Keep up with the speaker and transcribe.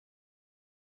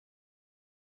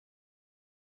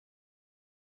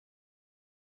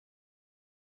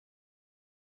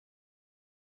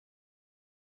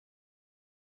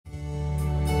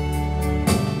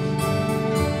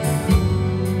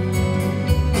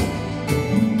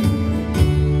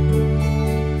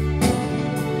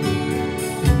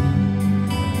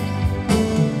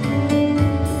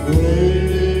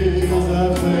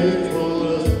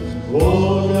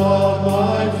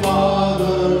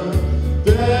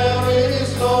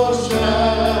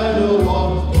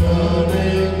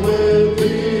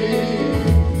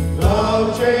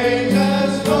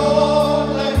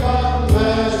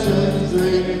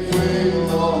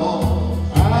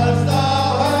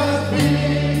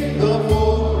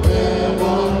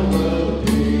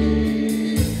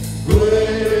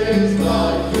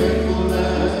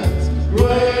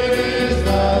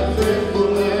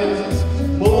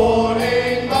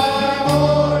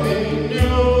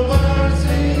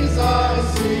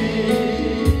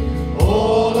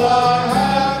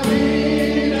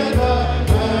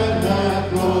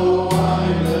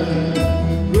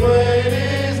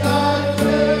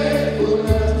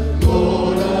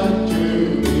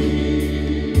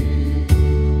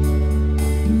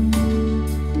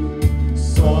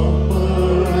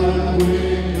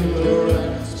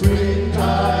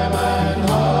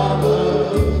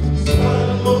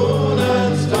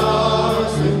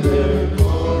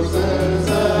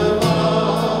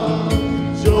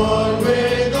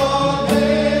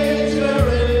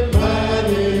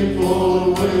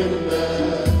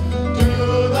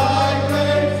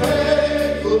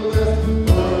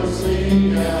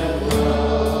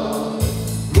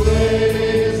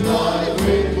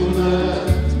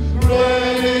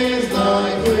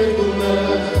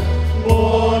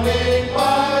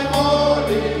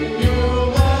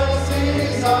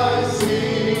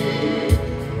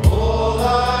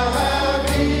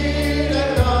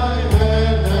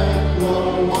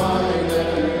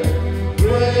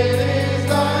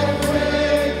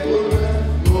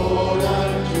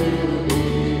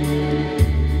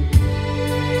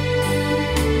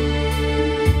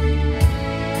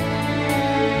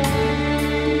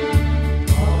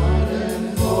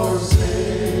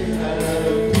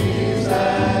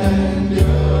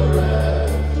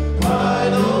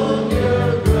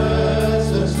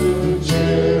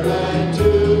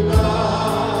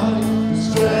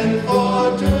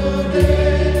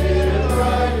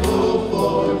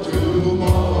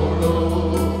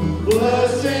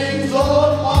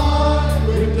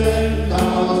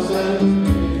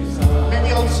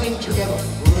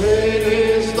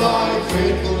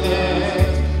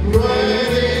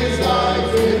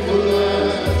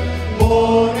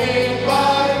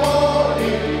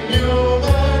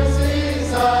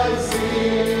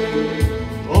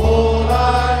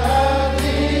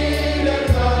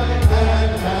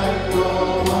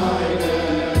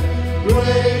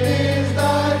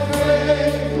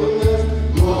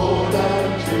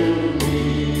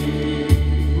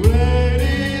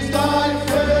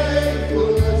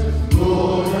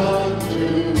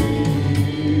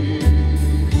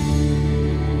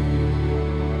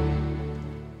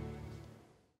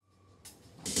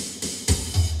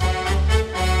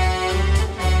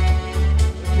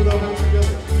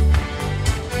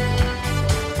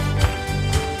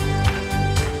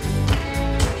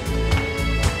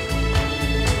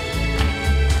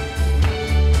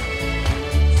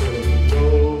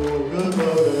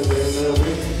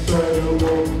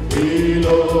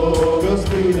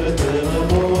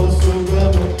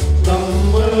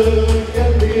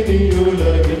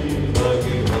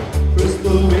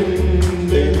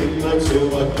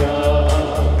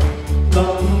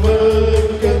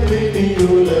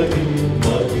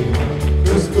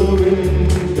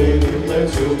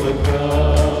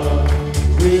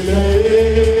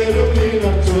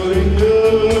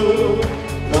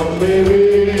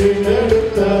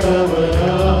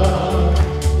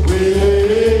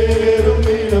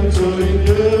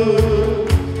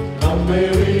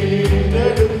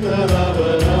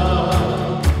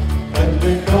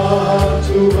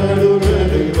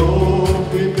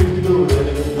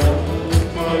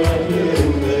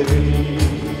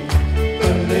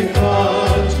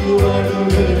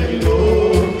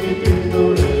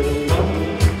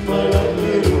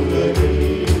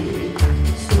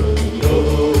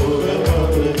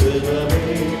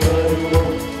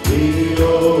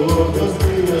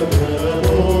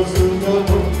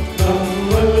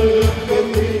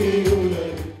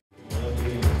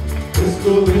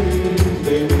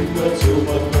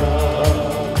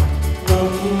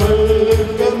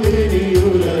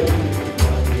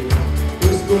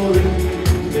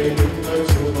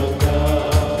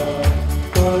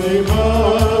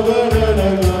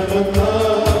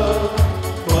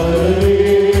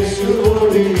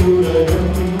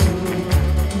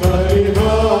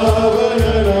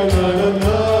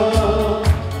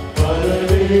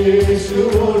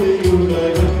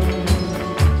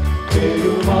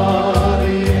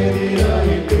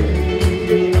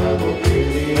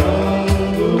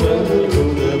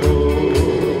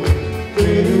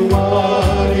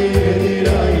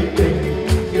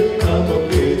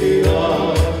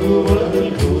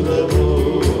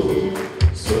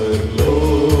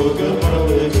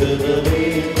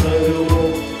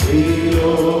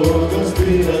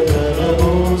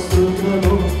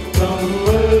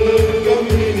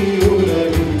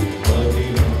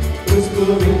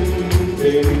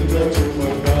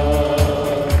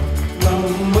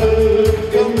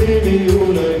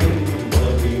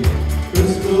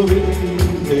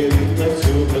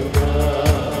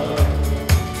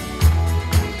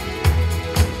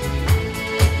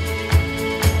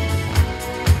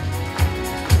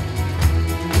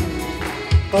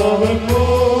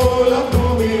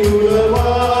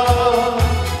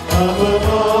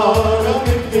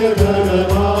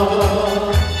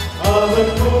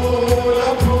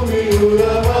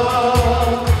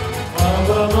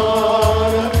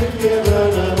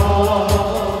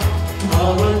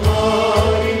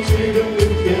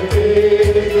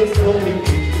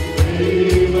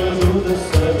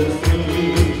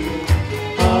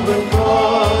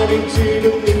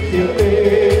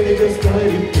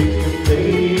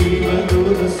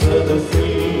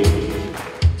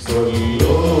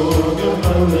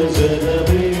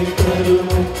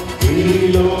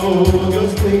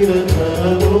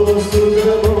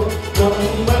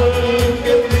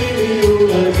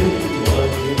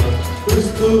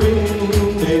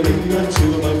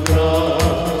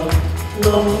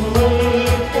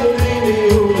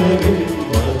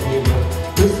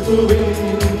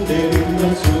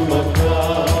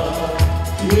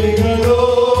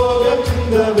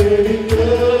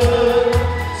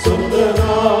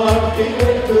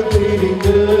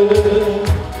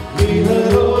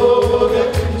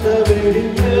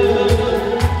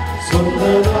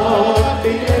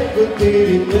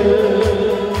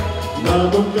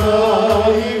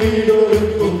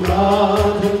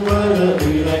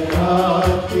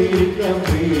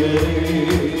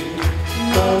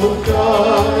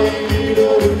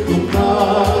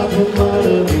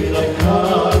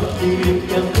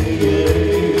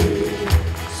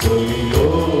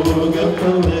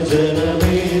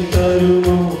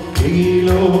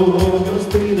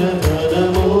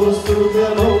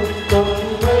Come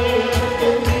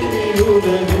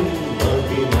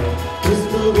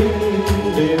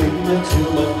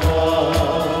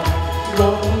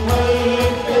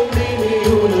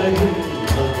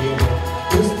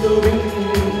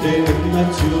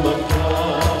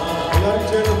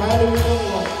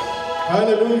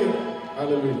Hallelujah.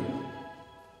 Hallelujah.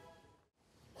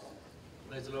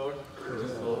 Praise the Lord.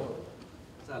 Praise the Lord.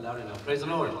 It's not loud enough. Praise the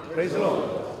Lord. Praise the Lord.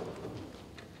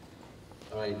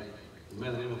 All right. May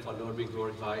the name of our Lord be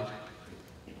glorified.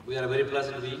 We had a very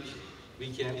pleasant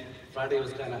weekend. Friday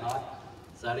was kind of hot.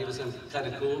 Saturday was kind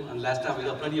of cool. And last time we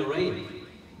got plenty of rain.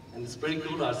 And it's pretty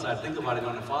cool outside. Think about it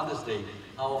on a Father's Day,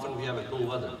 how often we have a cool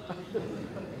weather.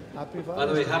 Happy Father's By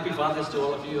the way, happy Father's to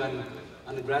all of you and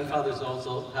the grandfathers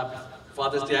also. Happy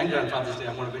Father's Day and Grandfather's Day.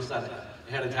 I want to wish that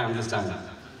ahead of time this time.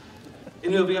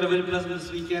 Anyway, we had a very pleasant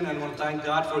this weekend, and I want to thank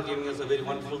God for giving us a very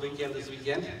wonderful weekend this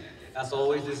weekend. As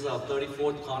always, this is our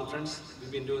 34th conference.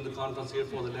 We've been doing the conference here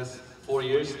for the last 4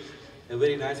 years. A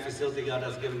very nice facility God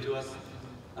has given to us,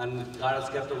 and God has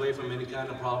kept away from any kind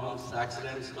of problems,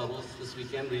 accidents, troubles this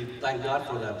weekend. We thank God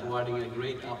for that, providing a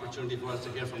great opportunity for us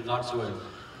to hear from God's Word.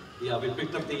 Yeah, we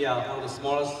picked up the one of the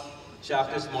smallest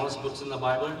chapters, smallest books in the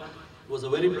Bible. It was a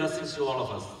very blessing to all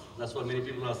of us. That's what many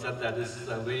people have said, that this is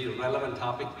a very relevant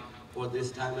topic for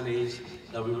this time and age,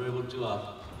 that we were able to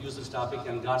use this topic,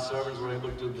 and God's servants were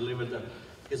able to deliver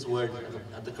His word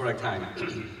at the correct time.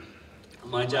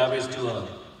 My job is to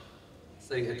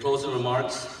say closing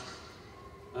remarks,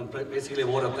 and basically a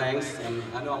word of thanks, and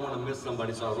I know I'm going to miss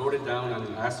somebody, so I wrote it down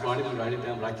and asked Ronnie to write it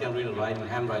down, but I can't read it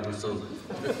handwriting, so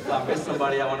if I miss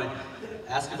somebody, I want to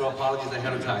ask you for apologies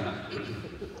ahead of time.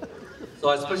 So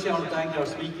especially I want to thank our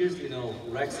speakers. You know,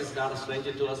 Rex is not a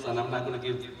stranger to us, and I'm not going to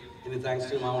give any thanks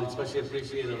to him. I want to especially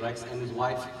appreciate Rex and his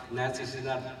wife, Nancy. She's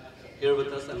not here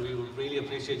with us, and we would really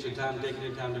appreciate your time, taking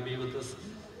your time to be with us.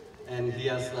 And he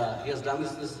has done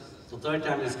this is the third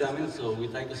time he's coming, so we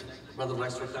thank his brother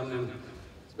Rex for coming and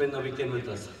spending the weekend with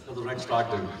us, Brother Rex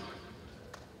Trogdon.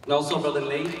 And also Brother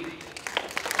Nate.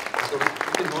 So you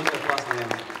can hold your across the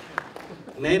hand.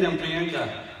 Nate and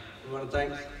Priyanka, we want to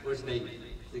thank, where's Nate?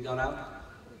 Is he gone out?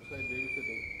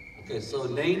 Okay, so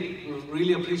Nate, we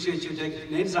really appreciate you taking,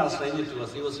 Nate's not a stranger to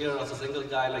us. He was here as a single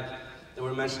guy, like they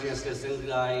were mentioning yesterday, a single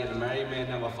guy and a married man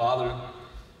and a father.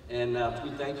 And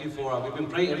we thank you for, we've been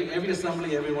praying, every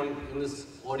assembly, everyone in this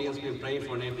audience, we've been praying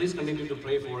for Nate. Please continue to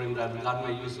pray for him, that God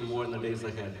may use him more in the days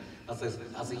ahead.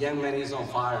 As a young man, he's on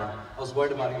fire. I was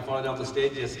worried about him falling off the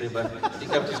stage yesterday, but he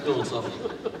kept his cool, so.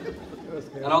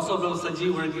 And also Brother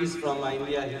Sajeev Verghese from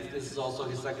India, this is also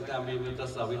his second time being with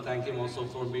us. We thank him also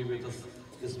for being with us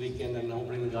this weekend and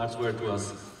bringing God's word to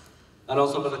us. And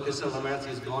also Brother Christian Ramirez,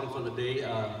 he's gone for the day.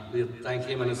 We thank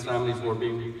him and his family for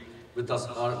being with us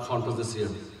at our conference this year.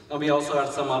 And we also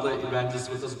had some other evangelists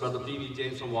with us, Brother P.V.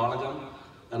 James from Wallagam,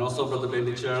 and also Brother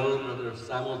Bendy Cheryl, Brother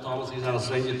Samuel Thomas, he's not a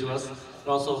stranger to us, and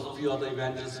also a few other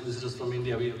evangelists, visitors from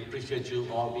India. We appreciate you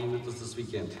all being with us this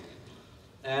weekend.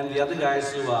 And the other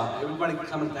guys who, everybody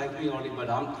come and thank me only, but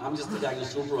I'm just the guy who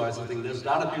supervises things. There's a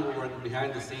lot of people working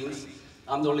behind the scenes.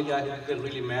 I'm the only guy who get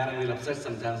really mad and really upset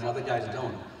sometimes, other guys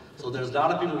don't. So there's a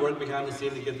lot of people working behind the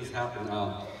scenes to get this happen.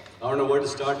 I don't know where to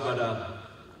start, but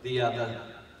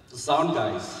the sound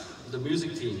guys, the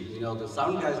music team, you know, the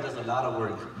sound guys does a lot of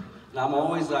work. And I'm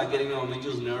always getting on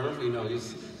Viju's nerve, you know,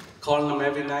 he's calling them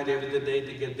every night, every day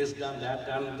to get this done, that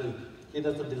done. He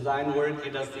does the design work, he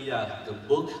does the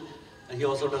book, and he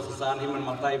also does the sound. Him and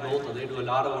Matai both, they do a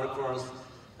lot of work for us.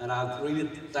 And I really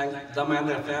thank them and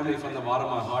their family from the bottom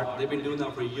of my heart. They've been doing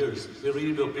that for years. We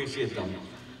really do appreciate them.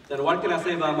 Then what can I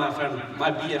say about my friend,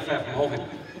 my BFF, Mohan?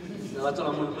 So that's what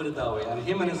I'm going to put it that way. And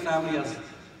him and his family has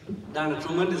done a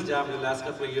tremendous job in the last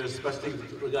couple of years, especially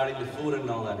regarding the food and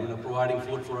all that, you know, providing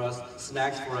food for us,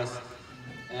 snacks for us.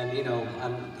 And, you know,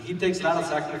 and he takes a lot of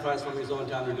sacrifice from his own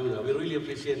time to do that. We really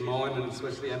appreciate Mohan and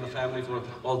especially and the family for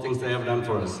all things they have done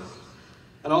for us.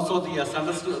 And also the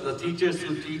Sunday school, the teachers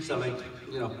who teach are like,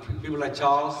 you know, people like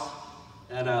Charles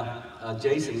and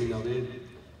Jason, you know,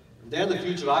 they're the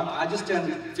future. I just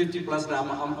turned 50 plus now.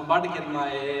 I'm about to get my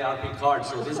AARP card,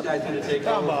 so this guy's going to take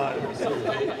over.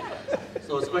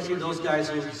 So especially those guys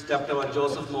who stepped up,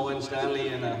 Joseph, Mohan, Stanley,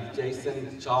 and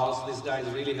Jason, Charles, these guys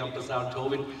really helped us out.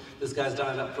 Tobin, this guy's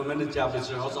done a tremendous job this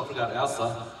year. Also forgot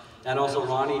Elsa. And also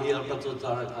Ronnie, he helped us with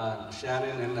our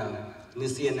Shannon and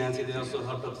Nissy and Nancy, they also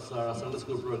helped us with our Sunday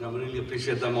school program. We really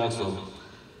appreciate them also.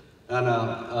 And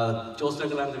Joe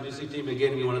Stengel and the music team,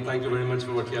 again, we want to thank you very much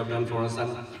for what you have done for us.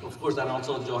 And of course, and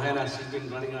also Johanna, she's been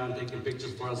running around taking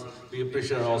pictures for us. We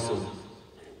appreciate her also.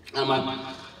 And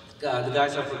the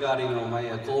guys I forgot, you know,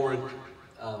 my co-work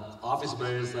office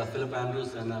bearers, Philip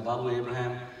Andrews and Babu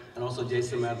Abraham, and also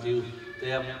Jason Matthew. They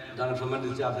have done a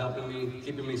tremendous job helping me,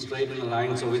 keeping me straight in the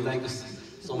line. So we thank you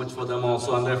so much for them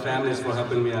also, and their families for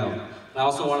helping me out. I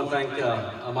also want to thank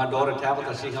my daughter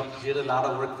Tabitha. She did a lot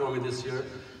of work for me this year.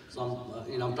 So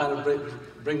I'm trying to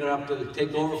bring her up to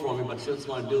take over for me, but she doesn't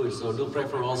want to do it. So do pray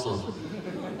for her also.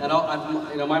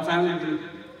 And my family,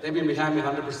 they've been behind me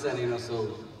 100%.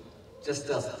 So just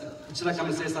should I come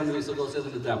and say something to me? So go say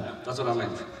something to them. That's what I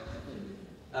meant.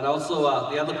 And also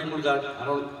the other people that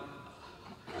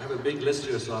I have a big list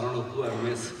here, so I don't know who I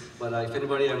missed. But if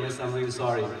anybody I missed, I'm really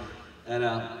sorry. And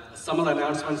some of the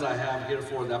announcements I have here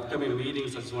for the upcoming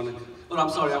meetings, I just want to, I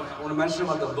want to mention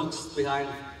about the books behind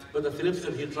Brother Phillips,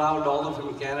 that he traveled all the way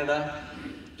from Canada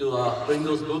to bring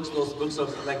those books. Those books are,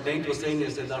 like Nate was saying,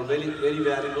 are really very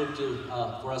valuable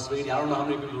for us reading. I don't know how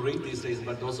many people read these days,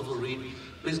 but those who read,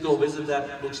 please go visit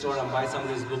that bookstore and buy some of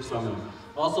these books from him.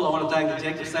 Also, I want to thank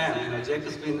Jacob Sam.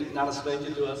 Jacob's been not a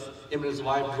stranger to us. Him and his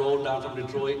wife drove down from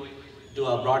Detroit to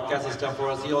broadcast and stuff for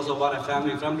us. He also brought a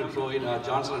family from Detroit,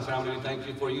 Johnson family. Thank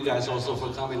you for you guys also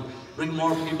for coming. Bring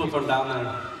more people from down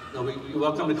there. You're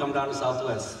welcome to come down to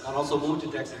Southwest. And also move to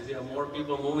Texas. We have more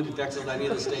people moving to Texas than any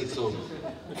other state. So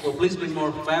please bring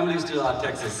more families to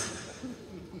Texas.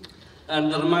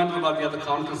 And a reminder about the other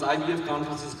conference, IVF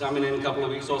conference is coming in a couple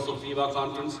of weeks, also FIBA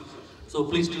conference. So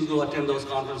please do go attend those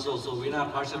conferences also. We're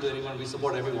not partial to anyone, we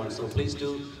support everyone. So please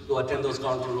do go attend those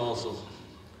conferences also.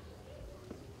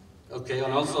 Okay,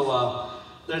 and also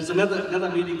there's another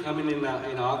meeting coming in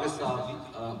August,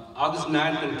 August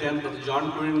 9th and 10th. Brother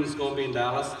John Curran is going to be in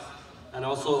Dallas. And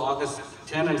also August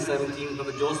 10 and 17,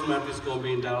 Brother Joseph Murphy is going to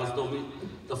be in Dallas.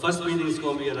 The first meeting is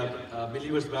going to be at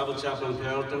Believers Bible Chapel in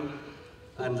Carrollton.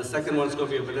 And the second one is going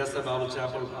to be at Bethesda Bible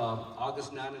Chapel,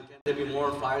 August 9 and 10. There'll be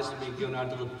more flyers to be given out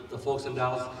to the folks in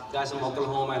Dallas. Guys from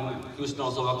Oklahoma and Houston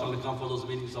also welcome to come for those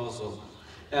meetings also.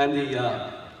 And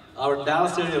our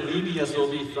Dallas area VBS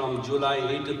will be from July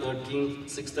 8 to 13,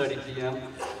 6:30 p.m.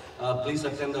 Please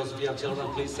attend those. If you have children,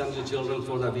 please send your children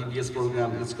for the VBS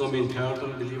program. It's going to be in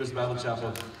Carrollton, Believers Bible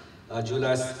Chapel,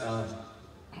 July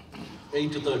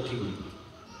 8 to 13.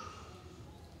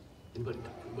 Anybody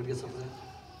get something?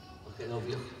 Okay, over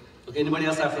here. Okay, anybody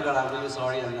else I forgot? I'm really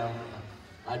sorry, and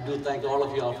I do thank all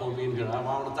of you all for being here. I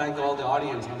want to thank all the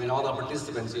audience, all the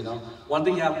participants, One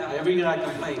thing, every year I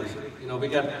complain, we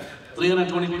got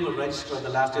 320 people registered the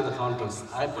last day of the conference.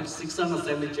 I put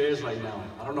 670 chairs right now.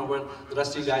 I don't know where the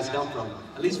rest of you guys come from.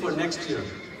 At least for next year.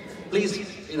 Please,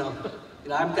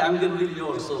 I'm getting really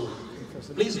old, so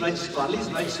please register. At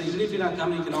least register. Even if you're not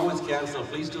coming, you can always cancel.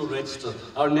 Please do register.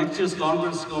 Our next year's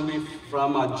conference is going to be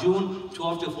from June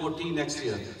 12 to 14 next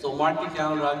year. So mark your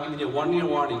calendar. I'll give you a 1-year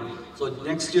warning. So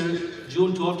next year,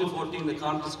 June 12 to 14, the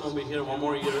conference is going to be here one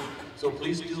more year. So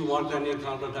please do mark that year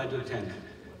conference to attend.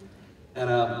 And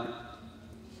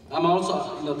I'm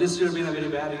also, this year been a very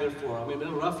bad year a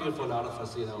little rough year for a lot of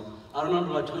us, I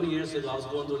remember about 20 years ago, I was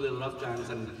going through a little rough times,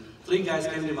 and 3 guys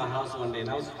came to my house one day, and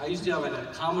I used to have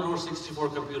a Commodore 64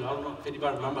 computer. I don't know if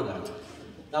anybody remember that.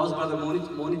 That was Brother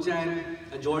Moni Chan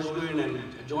and George Green and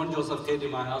John Joseph came to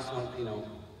my house one,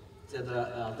 said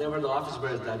they were the office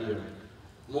bearers that year.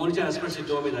 Moni Chan especially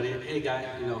told me that, hey guy,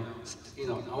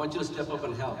 I want you to step up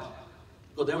and help.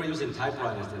 So they were using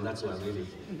typewriters then, that's why really.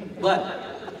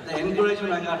 But the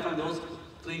encouragement I got from those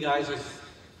 3 guys is,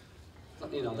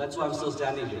 that's why I'm still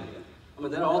standing here.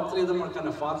 They're all 3 of them are kind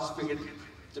of father's figure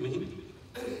to me.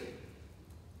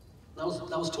 That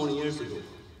was 20 years ago.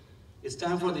 It's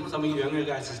time for some of you younger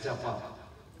guys to step up.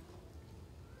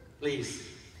 Please,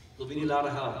 because we need a lot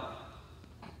of help.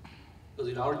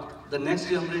 Because the next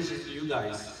generation is you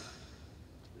guys.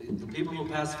 The people who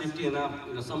pass 50 and up,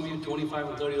 some of you 25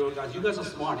 and 30-year-old guys, you guys are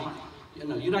smart.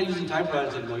 You're not using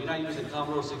typewriters anymore. You're not using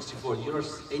Commodore 64. You're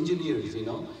engineers,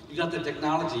 You got the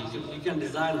technology. You can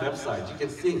design websites. You can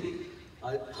sing.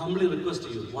 I humbly request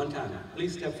you, one time,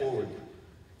 please step forward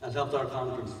and help our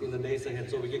conference in the days ahead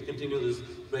so we can continue this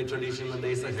great tradition in the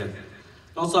days ahead.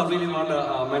 Also, I really want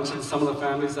to mention some of the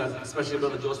families, especially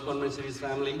Brother Joseph and his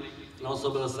family, and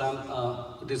also Brother Sam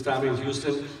with his family in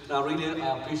Houston. And I really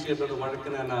appreciate Brother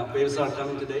Wardican and Babies are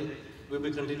coming today. We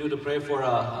will continue to pray for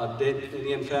a dead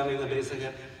Indian family in the days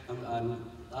ahead. And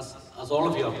as all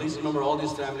of you, please remember all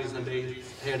these families in the days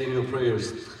ahead in your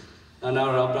prayers. And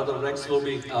our Brother Rex will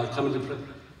be coming to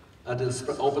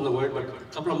open the word, but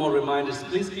a couple of more reminders.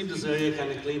 Please keep this area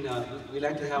kind of clean. We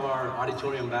like to have our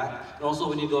auditorium back. And also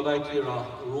when you go back to your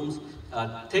rooms,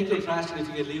 take your trash, and if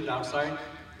you can leave it outside,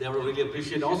 they will really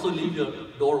appreciate it. Also leave your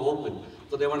door open.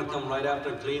 So they want to come right after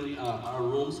and clean our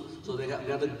rooms. So they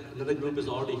have, another group is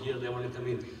already here, they want to come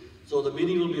in. So the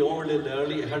meeting will be over a little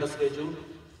early, ahead of schedule.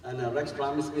 And Rex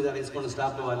promised me that he's going to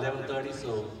stop by 11:30.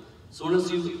 So as soon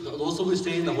as those who will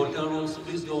stay in the hotel rooms,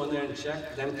 please go in there and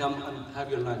check, then come and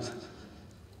have your lunch.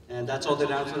 And that's all the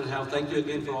announcements I have. Thank you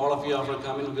again for all of you for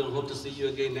coming. We'll hope to see you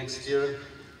again next year.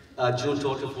 June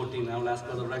 12 to 14. I will ask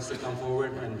Brother Rex to come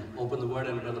forward and open the word,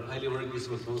 and Brother Piley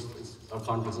will close our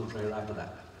conference in prayer after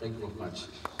that. Thank you very much.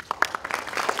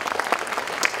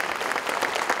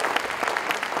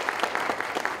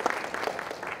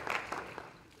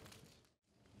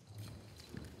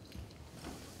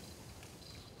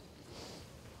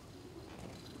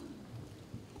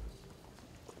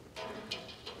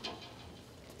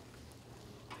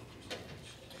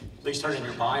 Please turn in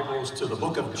your Bibles to the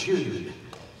book of Jude.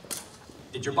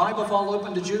 Did your Bible fall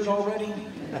open to Jude already?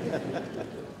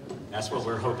 That's what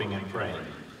we're hoping and praying.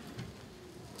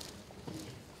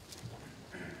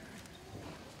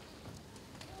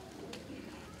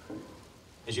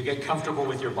 As you get comfortable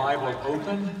with your Bible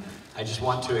open, I just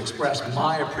want to express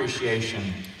my appreciation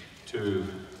to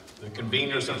the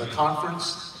conveners of the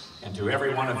conference and to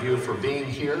every one of you for being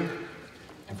here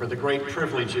and for the great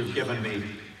privilege you've given me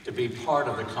to be part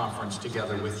of the conference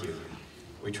together with you.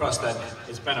 We trust that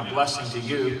it's been a blessing to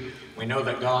you. We know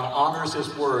that God honors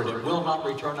His word. It will not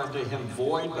return unto Him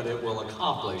void, but it will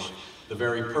accomplish the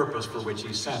very purpose for which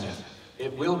He sent it.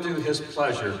 It will do His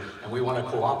pleasure, and we want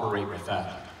to cooperate with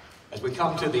that. As we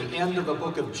come to the end of the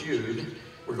book of Jude,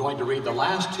 we're going to read the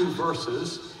last 2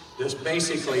 verses. This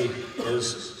basically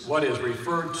is what is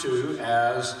referred to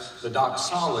as the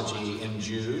Doxology in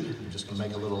Jude. I'm just going to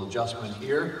make a little adjustment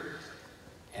here.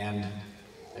 And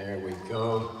there we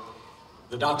go.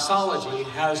 The doxology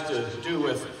has to do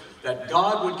with that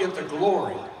God would get the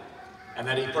glory and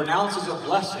that He pronounces a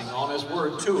blessing on His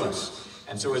word to us.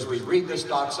 And so as we read this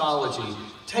doxology,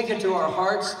 take it to our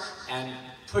hearts and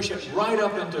push it right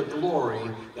up into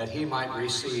glory that He might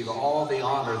receive all the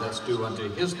honor that's due unto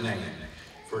His name.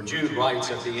 For Jude writes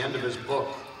at the end of his book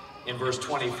in verse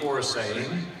 24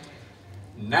 saying,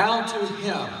 "Now to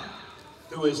Him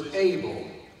who is able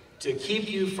to keep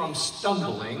you from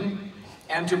stumbling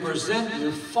and to present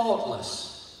you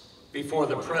faultless before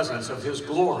the presence of His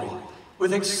glory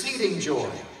with exceeding joy.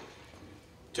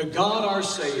 To God our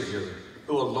Savior,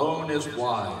 who alone is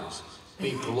wise,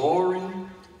 be glory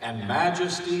and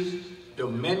majesty,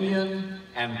 dominion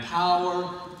and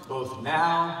power, both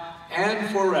now and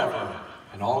forever."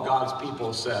 And all God's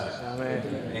people said,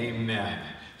 Amen. Amen.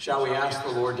 Shall we ask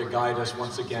the Lord to guide us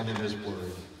once again in His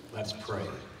word? Let's pray.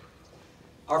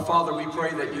 Our Father, we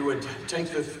pray that you would take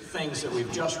the things that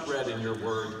we've just read in your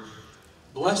word,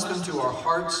 bless them to our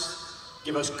hearts,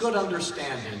 give us good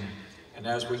understanding, and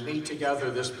as we meet together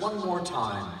this one more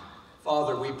time,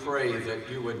 Father, we pray that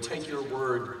you would take your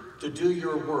word to do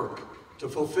your work, to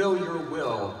fulfill your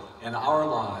will in our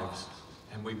lives,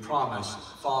 and we promise,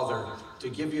 Father, to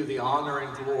give you the honor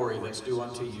and glory that's due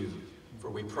unto you. For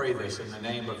we pray this in the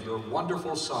name of your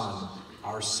wonderful Son,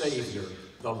 our Savior,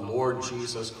 the Lord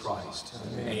Jesus Christ.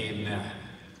 Amen. Amen.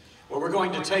 Well, we're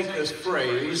going to take this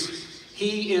phrase,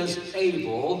 "He is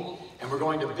able," and we're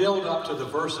going to build up to the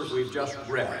verses we've just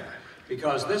read.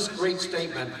 Because this great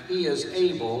statement, "He is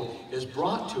able," is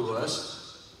brought to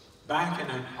us back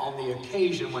on the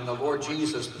occasion when the Lord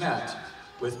Jesus met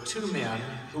with 2 men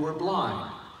who were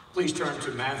blind. Please turn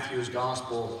to Matthew's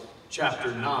Gospel,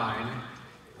 chapter 9,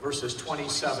 verses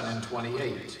 27 and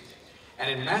 28. And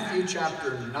in Matthew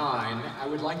chapter 9, I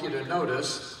would like you to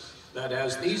notice that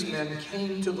as these men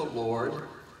came to the Lord,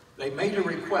 they made a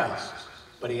request,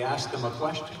 but He asked them a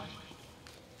question.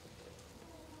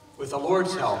 With the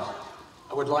Lord's help,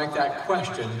 I would like that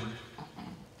question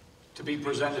to be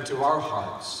presented to our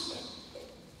hearts.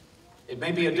 It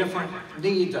may be a different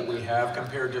need that we have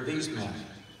compared to these men,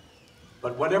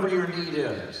 but whatever your need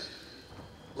is,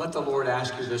 let the Lord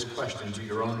ask you this question to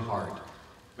your own heart.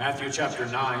 Matthew chapter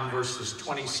 9, verses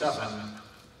 27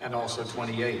 and also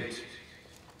 28.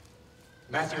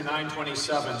 Matthew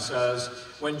 9:27 says,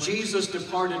 "When Jesus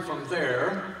departed from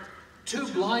there, 2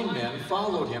 blind men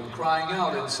followed Him, crying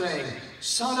out and saying,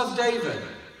 'Son of David,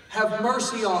 have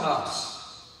mercy on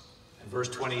us.'" And verse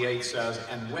 28 says,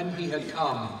 "And when He had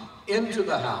come into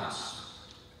the house,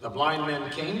 the blind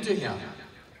men came to Him,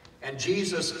 and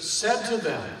Jesus said to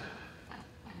them,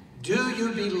 'Do you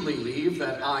believe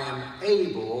that I am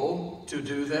able to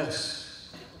do this?'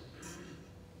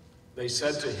 They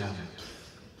said to Him,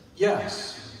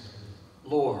 'Yes,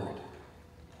 Lord.'"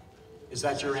 Is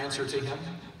that your answer to Him?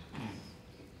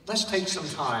 Let's take some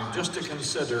time just to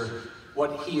consider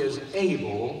what He is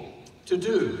able to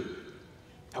do.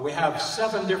 And we have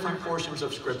 7 different portions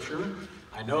of Scripture.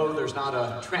 I know there's not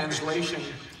a translation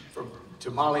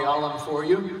to Malayalam for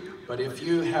you, but if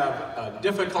you have a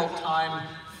difficult time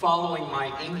following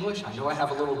my English, I know I have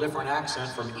a little different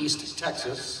accent from East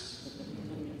Texas,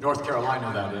 North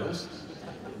Carolina that is,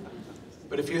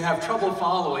 but if you have trouble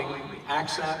following the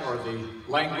accent or the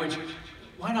language,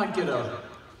 why not get a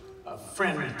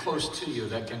friend close to you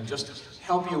that can just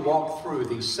help you walk through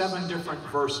these 7 different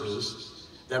verses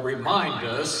that remind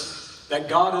us that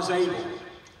God is able.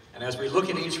 And as we look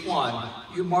at each one,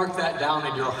 you mark that down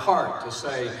in your heart to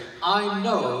say, I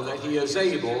know that he is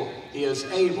able, he is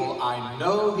able, I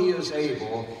know he is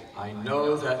able, I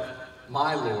know that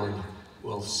my Lord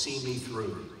will see me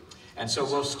through. And so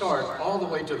we'll start all the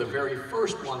way to the very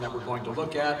first one that we're going to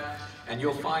look at, and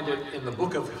you'll find it in the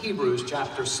book of Hebrews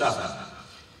chapter 7.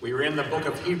 We were in the book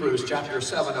of Hebrews chapter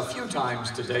 7 a few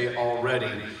times today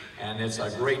already, and it's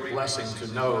a great blessing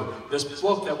to know this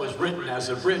book that was written as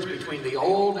a bridge between the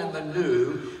old and the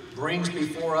new brings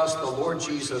before us the Lord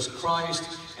Jesus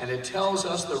Christ, and it tells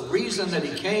us the reason that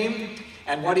he came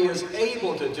and what he is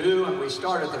able to do. And we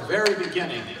start at the very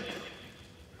beginning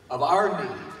of our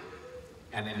need.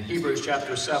 And in Hebrews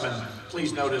chapter 7,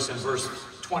 please notice in verse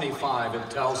 25, it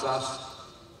tells us,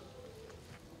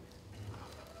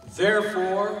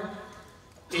 therefore,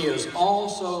 he is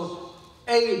also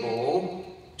able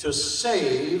to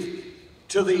save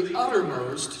to the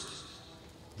uttermost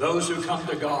those who come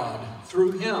to God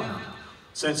through him,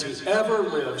 since he ever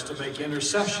lives to make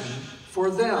intercession for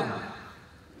them.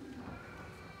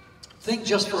 Think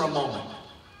just for a moment.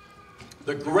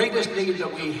 The greatest need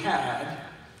that we had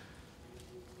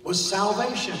was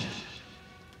salvation.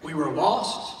 We were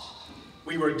lost.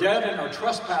 We were dead in our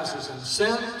trespasses and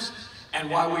sins.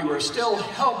 And while we were still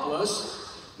helpless,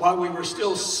 while we were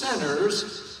still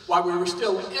sinners, while we were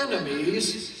still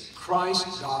enemies,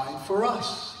 Christ died for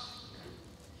us.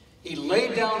 He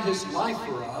laid down his life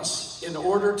for us in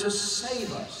order to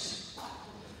save us.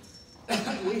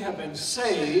 We have been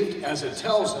saved, as it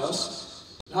tells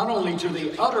us, not only to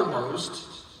the uttermost,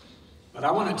 but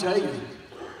I want to tell you,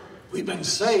 we've been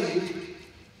saved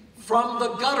from the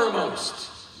guttermost.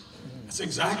 That's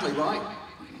exactly right.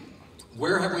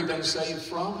 Where have we been saved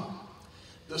from?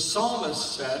 The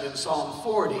psalmist said in Psalm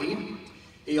 40,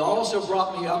 he also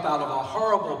brought me up out of a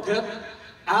horrible pit,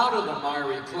 out of the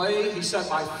miry clay. He set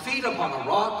my feet upon a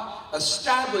rock,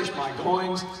 established my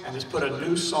goings, and has put a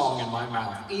new song in my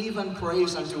mouth, even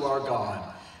praise unto our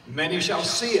God. Many shall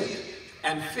see it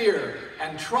and fear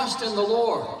and trust in the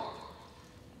Lord.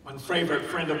 One favorite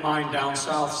friend of mine down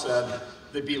south said,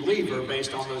 the believer,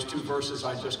 based on those 2 verses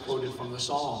I just quoted from the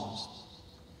Psalms,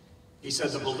 he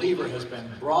said the believer has been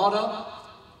brought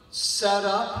up, set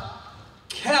up,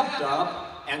 kept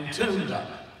up, and tuned up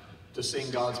to sing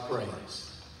God's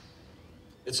praise.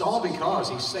 It's all because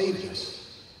he saved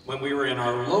us when we were in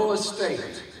our lowest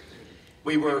state.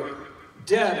 We were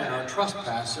dead in our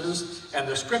trespasses, and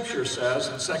the scripture says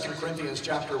in 2 Corinthians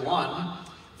chapter 1,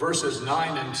 verses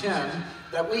 9 and 10,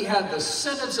 that we had the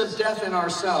sentence of death in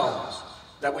ourselves,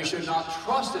 that we should not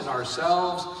trust in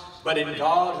ourselves, but in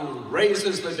God who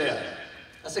raises the dead.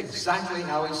 That's exactly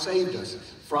how he saved us,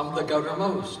 from the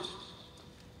guttermost.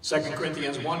 2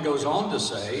 Corinthians 1 goes on to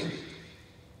say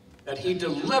that he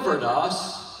delivered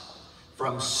us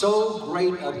from so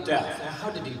great a death. Now, how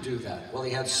did he do that? Well,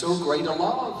 he had so great a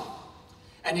love,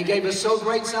 and he gave us so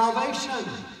great salvation.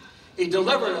 He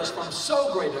delivered us from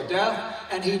so great a death,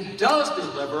 and he does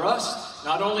deliver us,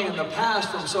 not only in the past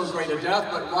from so great a death,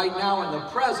 but right now in the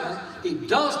present, he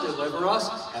does deliver us,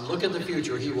 and look at the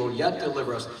future, he will yet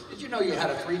deliver us. Did you know you had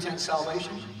a 3-tenth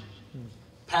salvation?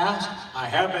 Past, I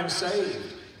have been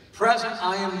saved. Present,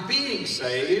 I am being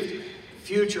saved.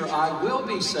 Future, I will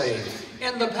be saved.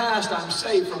 In the past, I'm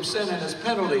saved from sin and its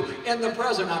penalty. In the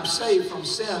present, I'm saved from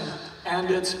sin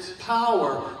and its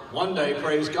power. One day,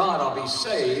 praise God, I'll be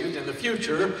saved in the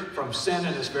future from sin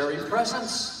and its very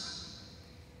presence.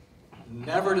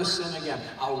 Never to sin again.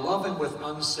 I'll love him with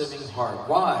unsinning heart.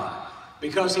 Why?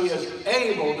 Because he is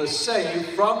able to save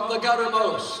from the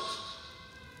guttermost.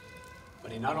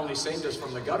 But he not only saved us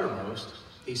from the guttermost,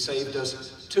 he saved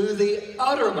us to the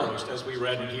uttermost, as we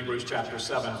read in Hebrews chapter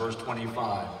 7, verse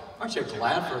 25. Aren't you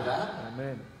glad for that?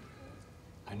 Amen.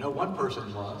 I know one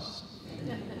person was.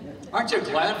 Aren't you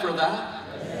glad for that?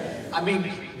 I mean,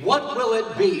 what will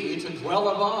it be to dwell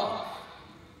above?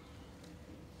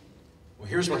 Well,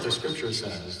 here's what the scripture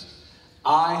says.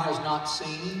 Eye has not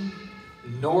seen,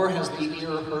 nor has the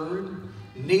ear heard,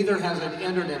 neither has it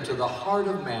entered into the heart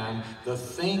of man the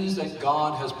things that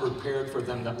God has prepared for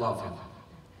them that love him.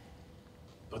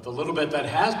 But the little bit that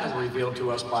has been revealed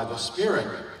to us by the Spirit,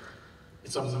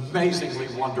 it's amazingly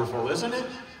wonderful, isn't it?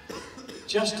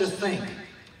 Just to think,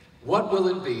 what will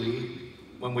it be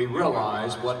when we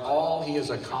realize what all he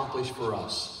has accomplished for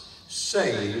us,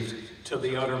 saved to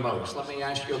the uttermost? Let me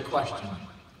ask you a question.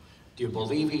 Do you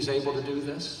believe he's able to do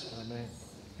this? Amen.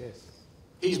 Yes.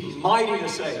 He's mighty to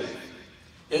save.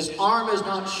 His arm is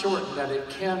not shortened that it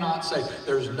cannot save.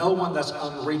 There's no one that's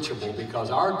unreachable,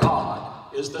 because our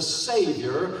God is the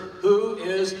Savior who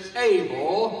is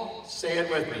able, say it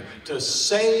with me, to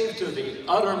save to the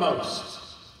uttermost.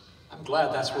 I'm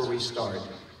glad that's where we start.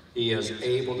 He is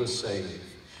able to save.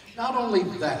 Not only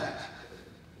that,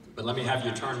 but let me have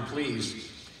you turn,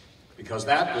 please, because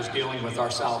that was dealing with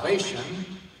our salvation.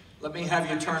 Let me have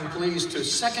you turn, please, to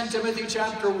 2 Timothy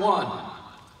chapter 1.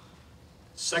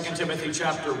 2 Timothy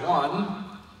chapter 1,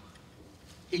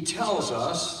 he tells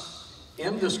us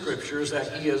in the scriptures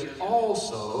that he is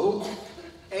also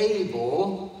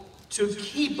able to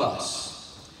keep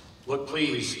us. Look,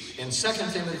 please, in 2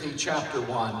 Timothy chapter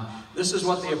 1, this is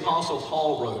what the Apostle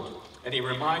Paul wrote. And he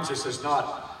reminds us it's not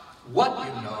what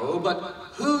you know, but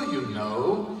who you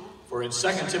know. For in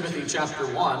 2 Timothy chapter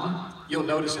 1, you'll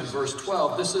notice in verse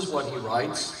 12, this is what he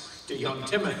writes to young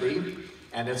Timothy,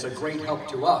 and it's a great help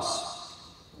to us.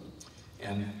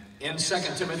 And in 2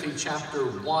 Timothy chapter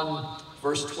 1,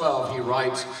 verse 12, he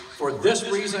writes, "For this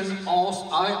reason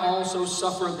I also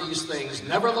suffer these things.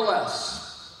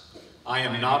 Nevertheless, I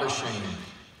am not ashamed."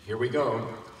 Here we go.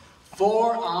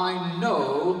 "For I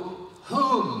know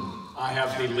whom I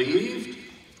have believed,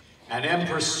 and am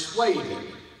persuaded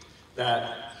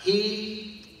that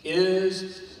he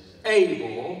is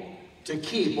able to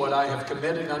keep what I have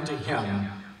committed unto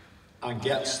him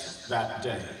against that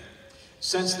day."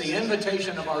 Since the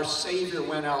invitation of our Savior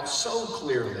went out so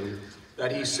clearly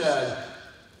that he said,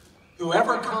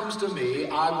 "Whoever comes to me,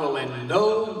 I will in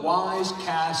no wise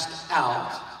cast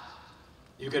out,"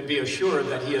 you can be assured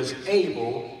that he is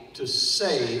able to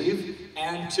save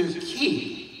and to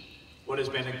keep what has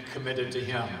been committed to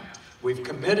him. We've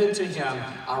committed to him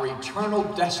our eternal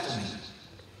destiny.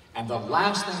 And the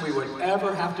last thing we would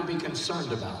ever have to be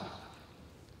concerned about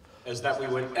is that we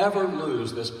would ever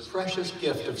lose this precious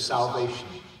gift of salvation.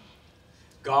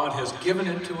 God has given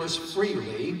it to us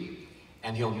freely,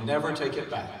 and he'll never take it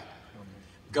back.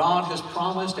 God has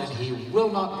promised, and he will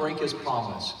not break his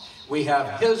promise. We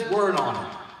have his word on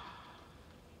it.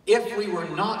 If we were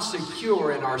not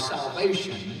secure in our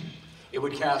salvation, it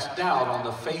would cast doubt on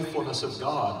the faithfulness of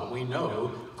God, but we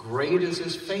know great is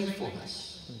his faithfulness.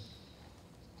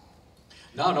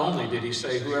 Not only did he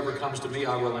say, "Whoever comes to me,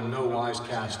 I will in no wise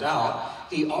cast out,"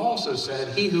 he also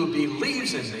said, "He who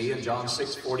believes in me," in John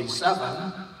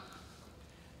 6:47,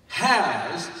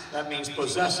 has, that means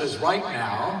possesses right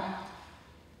now,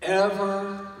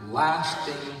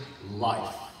 everlasting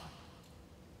life.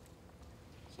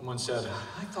 Someone said,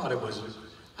 I thought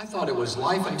it was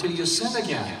life until you sin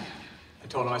again. I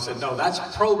told him, I said, "No, that's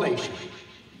probation.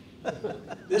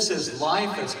 This is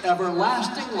life, it's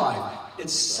everlasting life.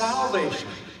 It's salvation."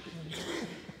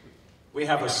 We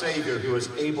have a Savior who is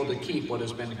able to keep what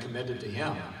has been committed to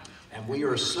him. And we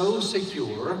are so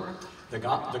secure. The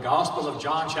Gospel of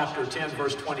John chapter 10,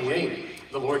 verse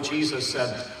 28, the Lord Jesus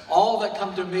said, "All that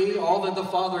come to me, all that the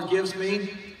Father gives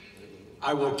me,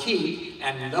 I will keep,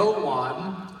 and no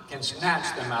one can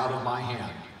snatch them out of my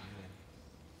hand."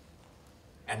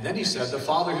 And then he said, "The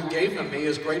Father who gave them me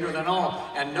is greater than all,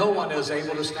 and no one is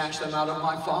able to snatch them out of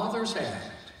my Father's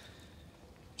hand."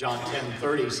 John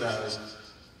 10:30 says,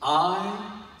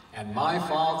 "I and my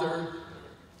Father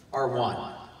are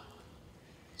one.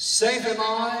 Safe am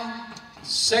I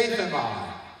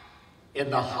in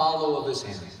the hollow of his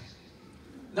hand."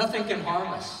 Nothing can harm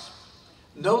us.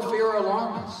 No fear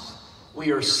alarm us.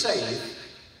 We are safe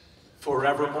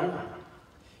forevermore.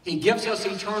 He gives us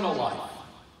eternal life.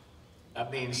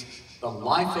 That means the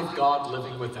life of God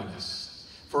living within us.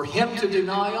 For him to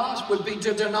deny us would be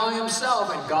to deny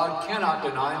himself, and God cannot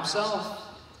deny himself.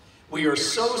 We are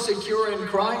so secure in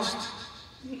Christ.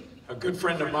 A good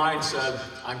friend of mine said,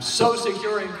 "I'm so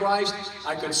secure in Christ,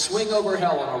 I could swing over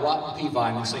hell on a rotten pea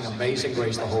vine and sing Amazing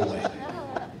Grace the whole way."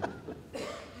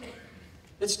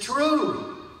 It's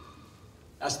true.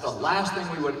 That's the last thing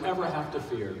we would ever have to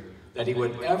fear, that he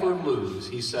would ever lose.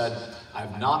 He said,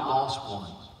 "I've not lost one."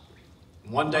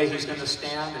 One day he's going to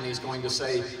stand and he's going to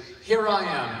say, "Here I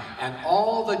am, and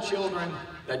all the children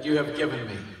that you have given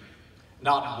me.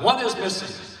 Not one is missing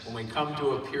when we come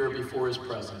to appear before his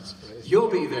presence." You'll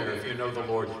be there if you know the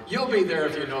Lord. You'll be there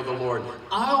if you know the Lord.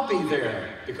 I'll be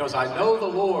there because I know the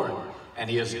Lord, and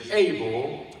he is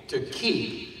able to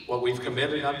keep what we've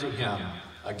committed unto him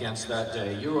against that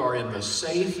day. You are in the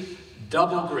safe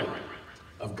double grip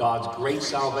of God's great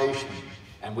salvation,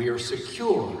 and we are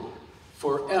secure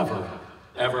forever,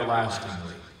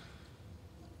 everlastingly.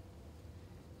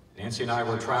 Nancy and I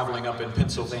were traveling up in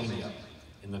Pennsylvania,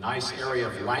 in the nice area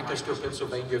of Lancaster,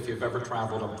 Pennsylvania, if you've ever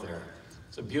traveled up there.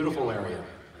 It's a beautiful area.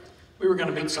 We were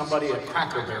going to meet somebody at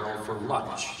Cracker Barrel for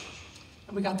lunch.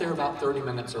 And we got there about 30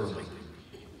 minutes early.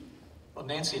 Well,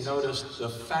 Nancy noticed the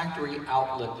factory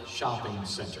outlet shopping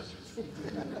center.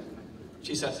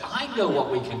 She said, I know what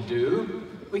we can do.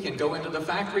 We can go into the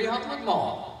factory outlet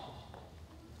mall.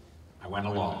 I went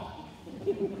along.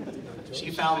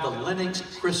 She found the Lenox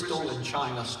Crystal and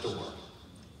China store.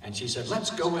 And she said, let's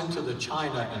go into the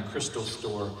China and Crystal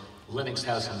store. Lenox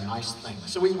has some nice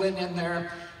things. So we went in there,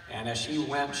 and as she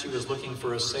went, she was looking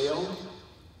for a sale.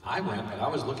 I went, but I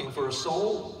was looking for a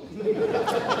soul.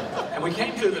 And we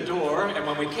came through the door, and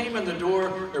when we came in the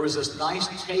door, there was this nice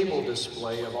table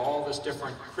display of all this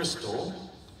different crystal,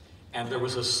 and there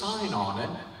was a sign on it,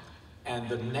 and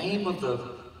the name of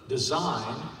the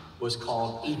design was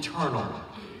called Eternal.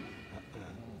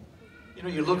 You know,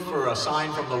 you look for a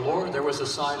sign from the Lord. There was a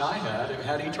sign I had, it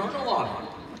had Eternal on it.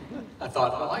 I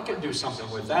thought, well, I could do something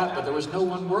with that, but there was no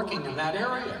one working in that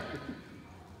area.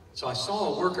 So I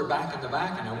saw a worker back in the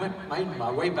back, and I made my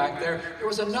way back there. There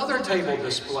was another table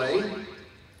display,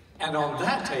 and on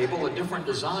that table, a different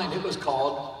design. It was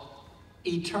called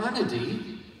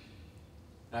Eternity.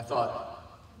 And I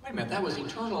thought, wait a minute, that was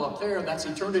eternal up there. That's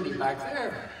eternity back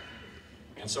there.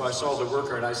 And so I saw the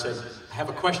worker, and I said, I have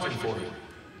a question for you.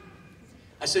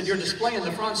 I said, your display in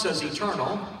the front says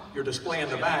eternal. Your display in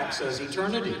the back says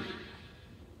eternity.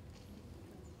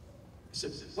 I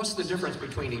said, what's the difference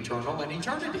between eternal and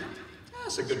eternity?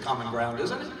 That's a good common ground,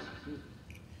 isn't it?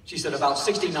 She said, about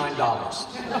 $69.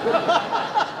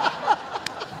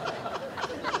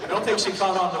 I don't think she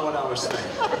caught on to what I was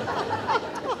saying.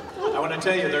 I want to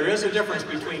tell you, there is a difference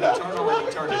between eternal and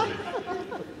eternity.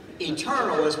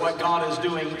 Eternal is what God is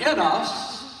doing in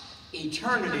us.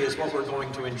 Eternity is what we're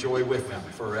going to enjoy with Him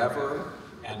forever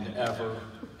and ever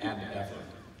and ever.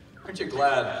 Aren't you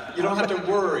glad? You don't have to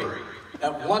worry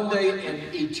that one day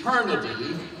in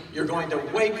eternity, you're going to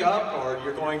wake up or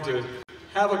you're going to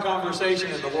have a conversation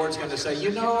and the Lord's going to say,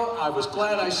 you know, I was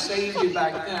glad I saved you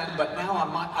back then, but now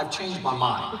I've changed my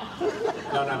mind.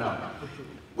 No, no, no.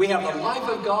 We have the life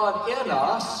of God in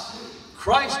us,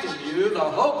 Christ in you, the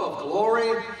hope of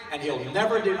glory, and He'll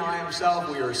never deny Himself.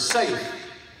 We are safe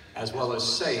as well as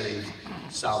saved,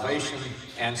 salvation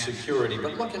and security.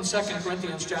 But look in 2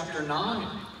 Corinthians chapter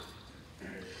 9.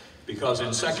 Because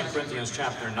in 2 Corinthians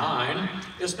chapter 9,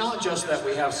 it's not just that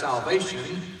we have salvation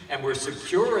and we're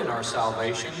secure in our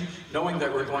salvation, knowing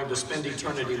that we're going to spend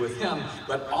eternity with Him,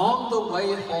 but on the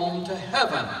way home to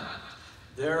heaven,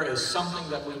 there is something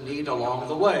that we need along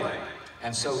the way.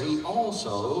 And so He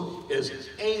also is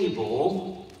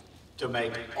able to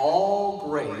make all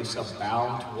grace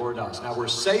abound toward us. Now, we're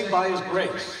saved by His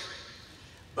grace,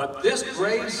 but this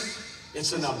grace,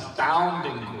 it's an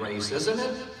abounding grace, isn't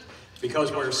it?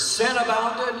 Because where sin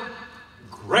abounded,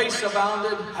 grace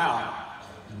abounded, how?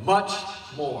 Much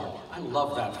more. I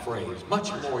love that phrase,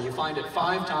 much more. You find it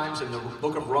 5 times in the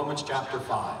book of Romans chapter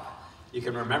 5. You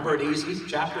can remember it easy.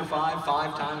 Chapter 5,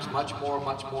 5 times, much more,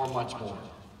 much more, much more.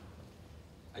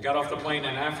 I got off the plane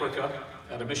in Africa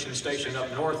at a mission station up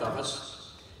north of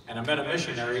us, and I met a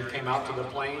missionary, came out to the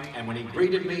plane, and when he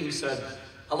greeted me, he said,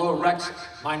 hello, Rex,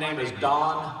 my name is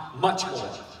Don, much more.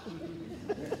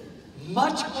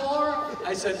 Much more?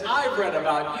 I said, I've read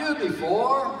about you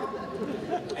before.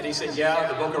 And he said, yeah,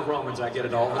 the book of Romans, I get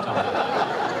it all the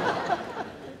time.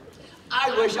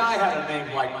 I wish I had a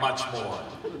name like much more.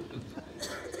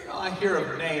 You know, I hear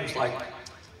of names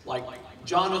like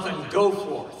Jonathan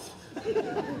Goforth.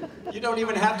 You don't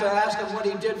even have to ask him what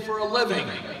he did for a living.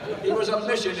 He was a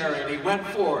missionary and he went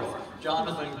forth.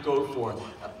 Jonathan Goforth.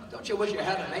 Don't you wish you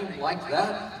had a name like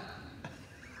that?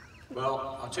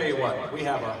 Well, I'll tell you what, we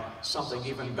have something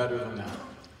even better than that.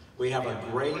 We have a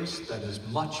grace that is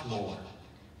much more.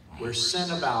 Where sin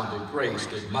abounded, grace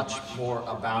did much more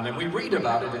abound. And we read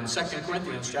about it in 2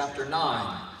 Corinthians chapter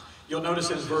 9. You'll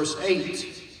notice in verse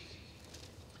 8,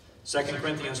 2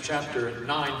 Corinthians chapter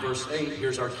 9, verse 8,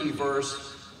 here's our key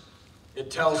verse.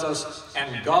 It tells us,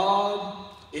 and God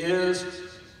is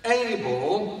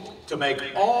able to make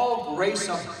all grace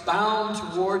abound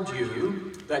toward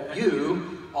you, that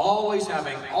you, always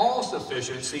having all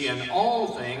sufficiency in all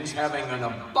things, having an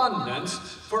abundance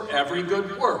for every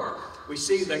good work. We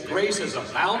see that grace is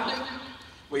abounding.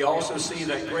 We also see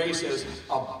that grace is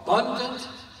abundant,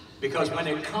 because when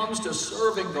it comes to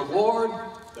serving the Lord,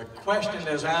 the question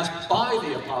is asked by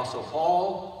the Apostle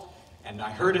Paul, and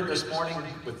I heard it this morning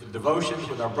with the devotions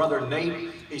with our brother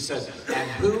Nate. He said,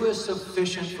 and who is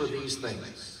sufficient for these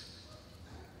things?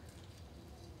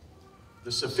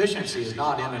 The sufficiency is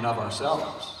not in and of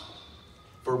ourselves,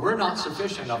 for we're not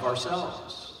sufficient of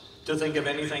ourselves to think of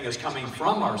anything as coming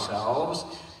from ourselves,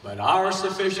 but our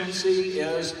sufficiency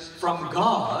is from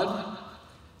God,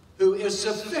 who is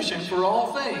sufficient for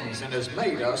all things and has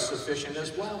made us sufficient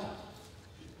as well.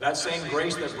 That same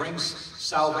grace that brings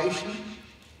salvation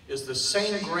is the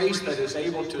same grace that is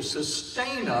able to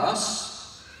sustain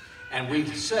us, and we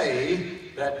say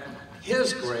that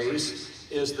his grace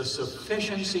is the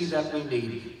sufficiency that we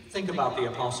need. Think about the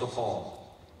Apostle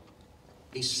Paul.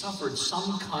 He suffered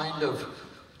some kind of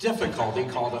difficulty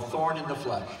called a thorn in the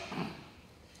flesh.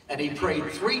 And he prayed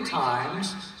 3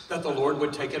 times that the Lord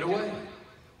would take it away.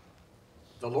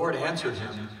 The Lord answered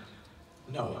him,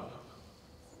 no.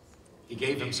 He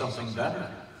gave him something better.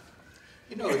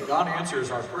 You know that God answers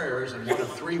our prayers in one of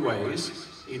 3 ways.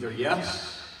 Either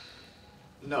yes,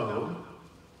 no.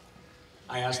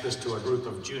 I asked this to a group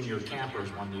of junior campers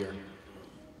one year.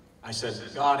 I said,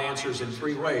 God answers in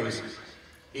 3 ways.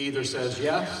 He either says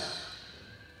yes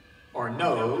or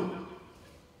no.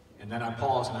 And then I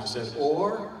paused and I said,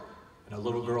 or, and a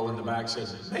little girl in the back said,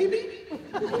 maybe?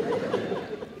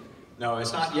 No,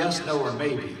 it's not yes, no, or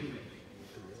maybe.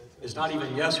 It's not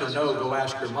even yes or no, go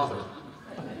ask your mother.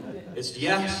 It's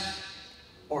yes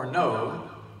or no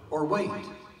or wait.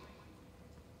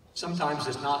 Sometimes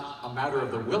it's not a matter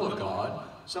of the will of God.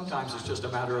 Sometimes it's just a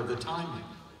matter of the timing.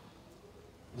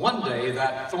 One day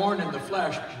that thorn in the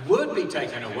flesh would be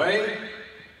taken away,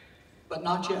 but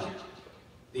not yet.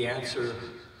 The answer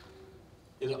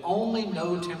is only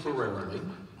no temporarily.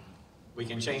 We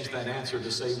can change that answer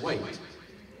to say wait.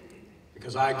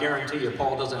 Because I guarantee you,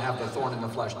 Paul doesn't have the thorn in the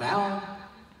flesh now.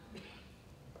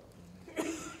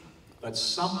 But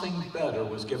something better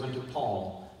was given to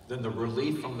Paul than the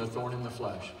relief from the thorn in the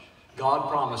flesh.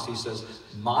 God promised, he says,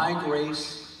 my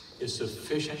grace is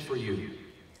sufficient for you.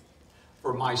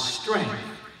 For my strength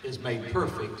is made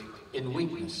perfect in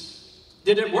weakness.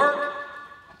 Did it work?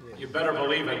 You better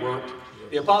believe it worked.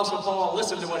 The Apostle Paul,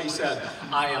 listen to what he said.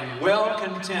 I am well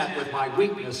content with my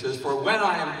weaknesses, for when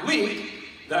I am weak,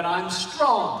 then I'm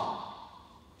strong.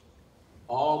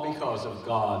 All because of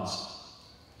God's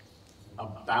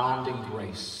abounding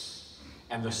grace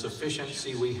and the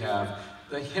sufficiency we have.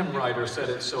 The hymn writer said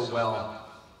it so well.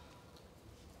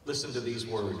 Listen to these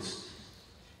words.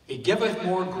 He giveth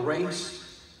more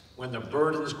grace when the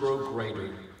burdens grow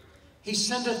greater. He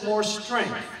sendeth more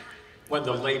strength when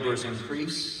the labors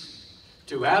increase.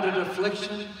 To added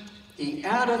affliction, he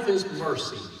addeth his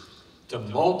mercy. To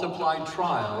multiplied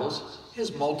trials,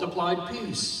 his multiplied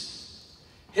peace.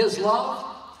 His love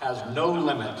has no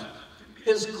limit.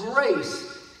 His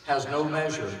grace has no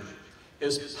measure.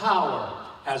 His power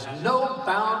has no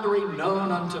boundary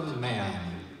known unto man.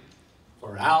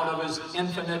 For out of his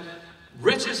infinite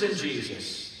riches in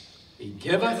Jesus, he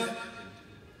giveth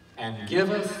and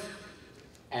giveth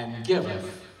and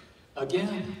giveth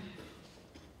again.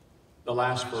 The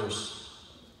last verse.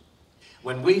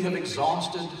 When we have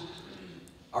exhausted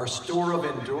our store of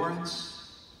endurance,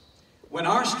 when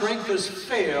our strength has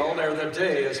failed ere the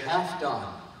day is half done,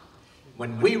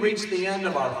 when we reach the end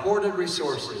of our hoarded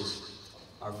resources,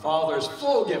 our Father's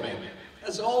full giving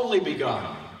has only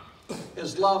begun.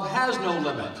 His love has no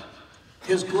limit.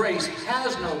 His grace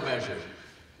has no measure.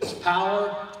 His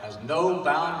power has no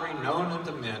boundary known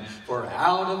unto men. For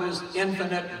out of his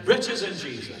infinite riches in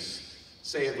Jesus,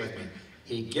 say it with me,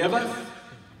 he giveth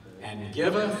and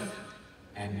giveth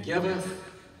and giveth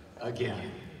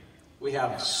again. We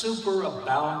have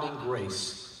superabounding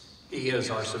grace. He is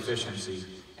our sufficiency,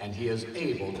 and he is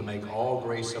able to make all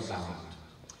grace abound.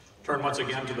 Turn once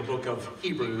again to the book of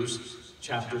Hebrews,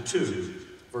 chapter 2,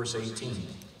 verse 18.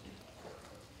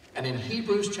 And in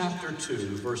Hebrews chapter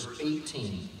 2, verse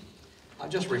 18, I'll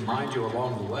just remind you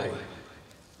along the way,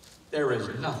 there is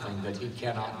nothing that he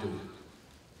cannot do.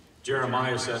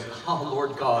 Jeremiah said, oh,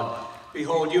 Lord God,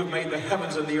 behold, you have made the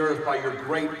heavens and the earth by your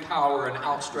great power and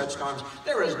outstretched arms.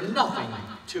 There is nothing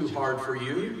too hard for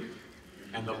you.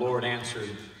 And the Lord answered,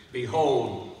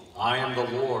 behold, I am the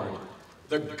Lord,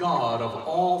 the God of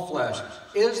all flesh.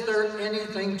 Is there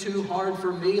anything too hard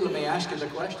for me? Let me ask you the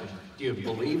question. Do you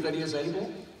believe that he is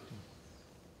able?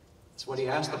 It's what he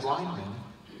asked the blind men.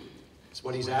 It's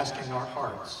what he's asking our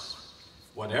hearts.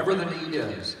 Whatever the need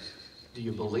is, do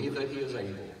you believe that he is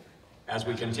able? As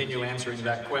we continue answering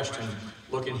that question,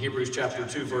 look in Hebrews chapter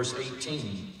 2, verse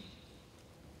 18.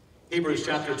 Hebrews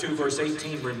chapter 2, verse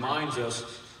 18 reminds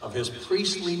us of his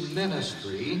priestly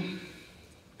ministry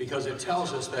because it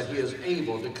tells us that he is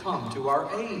able to come to our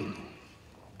aid.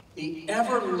 He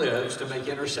ever lives to make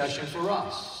intercession for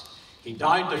us. He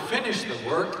died to finish the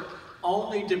work,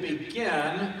 only to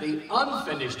begin the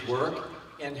unfinished work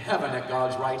in heaven at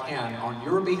God's right hand on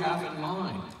your behalf and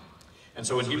mine. And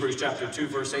so in Hebrews chapter 2,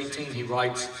 verse 18, he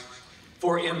writes,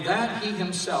 for in that he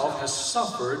himself has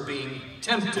suffered being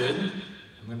tempted,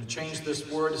 and going to change this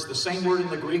word. It's the same word in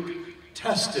the Greek,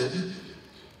 tested.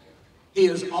 He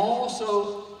is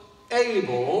also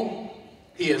able,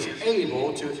 he is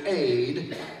able to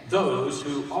aid those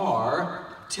who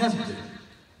are tempted.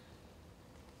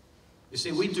 You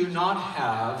see, we do not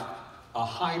have a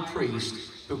high priest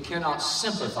who cannot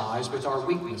sympathize with our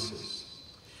weaknesses.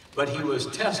 But he was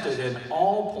tested in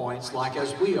all points like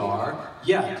as we are,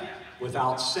 yet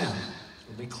without sin.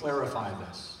 Let me clarify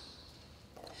this.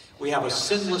 We have a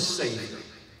sinless Savior.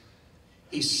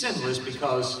 He's sinless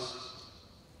because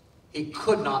he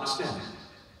could not sin.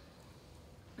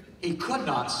 He could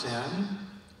not sin,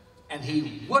 and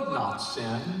he would not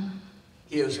sin.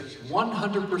 He is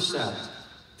 100%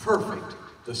 perfect.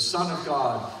 The Son of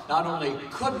God not only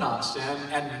could not sin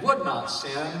and would not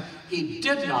sin, he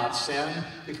did not sin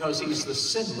because he's the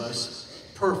sinless,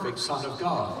 perfect Son of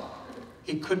God.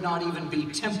 He could not even be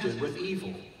tempted with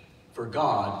evil, for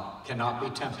God cannot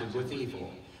be tempted with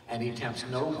evil, and he tempts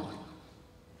no one.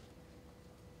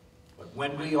 But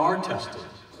when we are tested,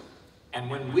 and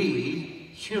when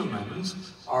we,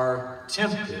 humans, are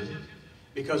tempted,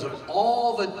 because of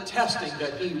all the testing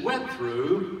that he went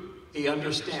through, he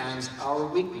understands our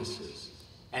weaknesses,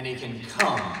 and he can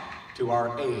come to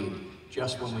our aid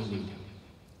just when we need him.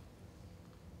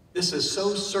 This is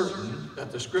so certain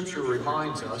that the scripture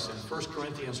reminds us in 1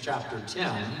 Corinthians chapter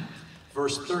 10,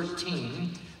 verse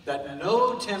 13, that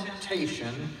no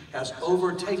temptation has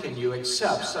overtaken you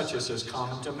except such as is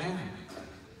common to man.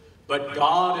 But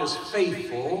God is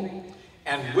faithful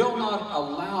and will not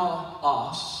allow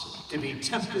us to be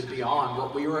tempted beyond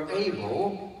what we are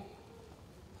able.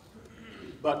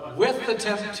 But with the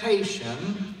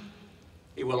temptation,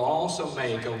 he will also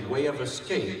make a way of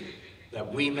escape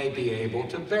that we may be able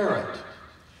to bear it.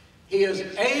 He is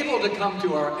able to come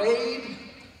to our aid,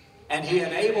 and he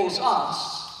enables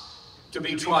us to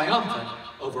be triumphant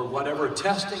over whatever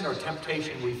testing or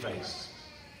temptation we face.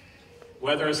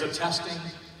 Whether it's a testing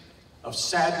of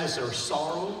sadness or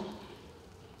sorrow,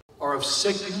 or of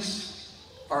sickness,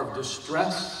 or of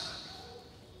distress,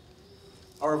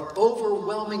 or of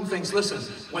overwhelming things. Listen,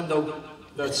 when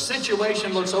the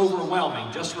situation looks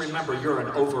overwhelming, just remember you're an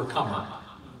overcomer.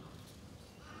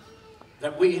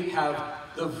 That we have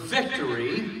the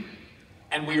victory,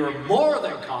 and we are more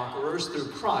than conquerors through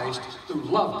Christ who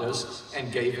loved us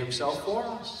and gave himself for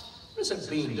us. What does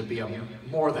it mean to be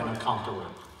more than a conqueror?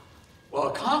 Well,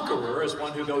 a conqueror is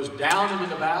one who goes down into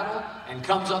the battle and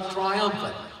comes up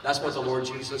triumphant. That's what the Lord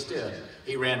Jesus did.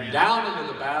 He ran down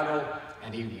into the battle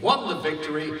and he won the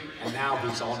victory, and now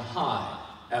he's on high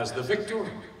as the victor.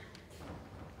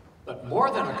 But more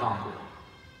than a conqueror,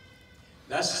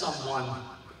 that's someone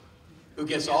who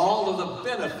gets all of the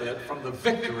benefit from the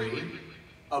victory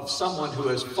of someone who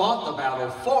has fought the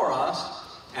battle for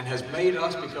us and has made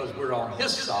us because we're on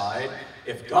his side.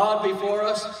 If God be for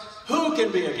us, who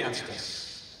can be against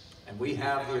us? And we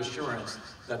have the assurance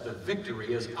that the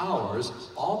victory is ours,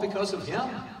 all because of him.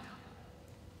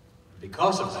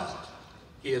 Because of that,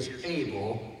 he is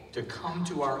able to come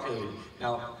to our aid.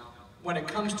 Now, when it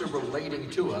comes to relating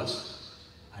to us,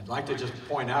 I'd like to just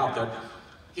point out that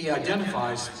he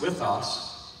identifies with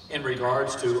us in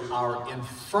regards to our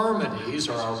infirmities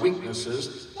or our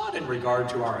weaknesses, not in regard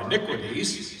to our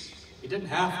iniquities. He didn't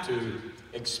have to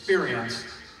experience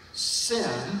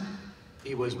sin.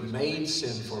 He was made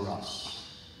sin for us.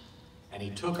 And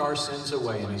he took our sins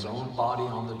away in his own body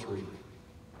on the tree,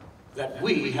 that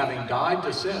we, having died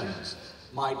to sins,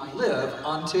 might live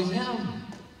unto him.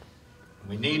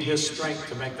 We need his strength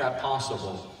to make that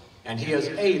possible, and he is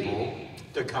able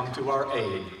to come to our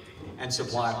aid and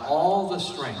supply all the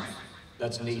strength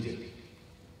that's needed.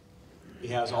 He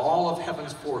has all of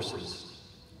heaven's forces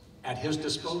at his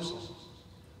disposal.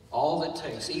 All it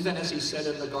takes, even as he said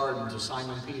in the garden to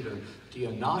Simon Peter, do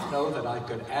you not know that I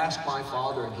could ask my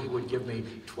Father and he would give me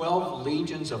 12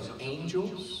 legions of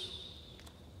angels?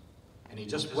 And he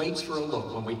just waits for a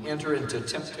look when we enter into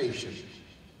temptation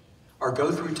or go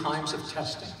through times of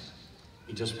testing.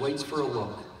 He just waits for a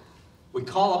look. We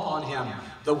call upon him.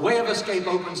 The way of escape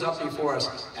opens up before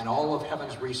us, and all of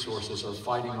heaven's resources are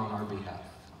fighting on our behalf.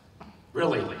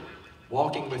 Really,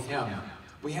 walking with him,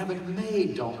 we have it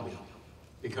made, don't we?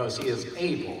 Because he is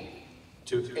able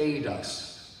to aid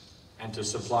us and to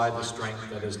supply the strength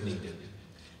that is needed.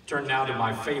 Turn now to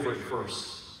my favorite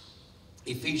verse,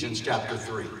 Ephesians chapter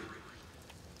 3.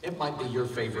 It might be your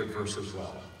favorite verse as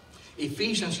well.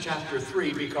 Ephesians chapter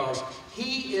 3, because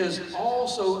he is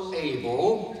also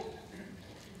able,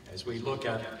 as we look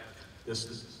at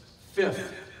this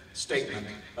fifth statement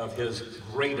of his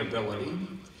great ability,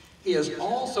 he is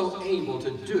also able to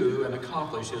do and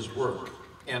accomplish his work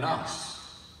in us.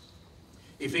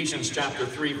 Ephesians chapter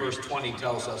 3, verse 20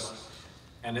 tells us,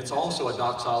 and it's also a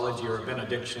doxology or a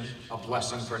benediction, a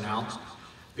blessing pronounced,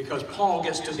 because Paul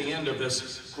gets to the end of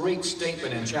this great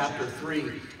statement in chapter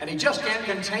 3, and he just can't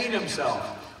contain himself,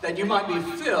 that you might be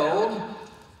filled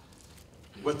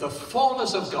with the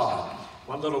fullness of God.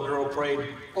 One little girl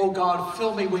prayed, "Oh God,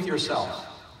 fill me with yourself."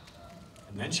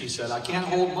 And then she said, "I can't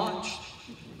hold much,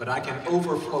 but I can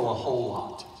overflow a whole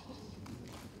lot."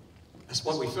 That's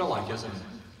what we feel like, isn't it?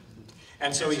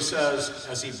 And so he says,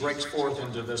 as he breaks forth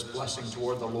into this blessing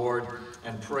toward the Lord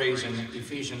and prays in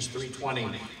Ephesians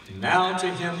 3:20, "Now to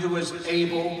him who is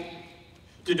able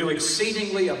to do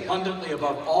exceedingly abundantly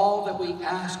above all that we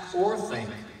ask or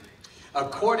think,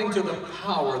 according to the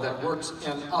power that works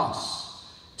in us,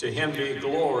 to him be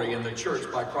glory in the church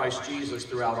by Christ Jesus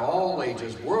throughout all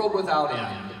ages, world without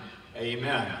end.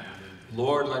 Amen.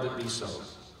 Lord, let it be so."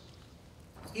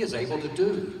 He is able to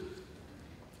do.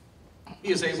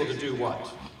 He is able to do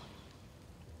what?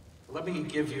 Let me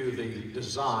give you the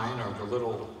design or the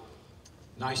little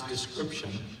nice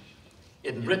description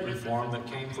in written form that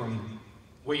came from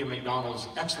William MacDonald's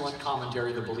excellent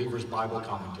commentary, the Believer's Bible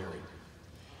Commentary.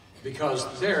 Because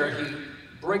there he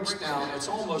breaks down, it's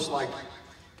almost like,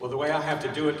 well, the way I have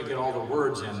to do it to get all the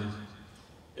words in,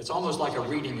 it's almost like a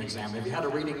reading exam. Have you had a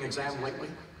reading exam lately?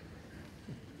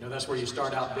 You know, that's where you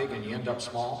start out big and you end up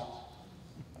small.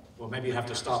 Well, maybe you have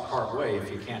to stop part way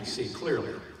if you can't see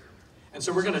clearly. And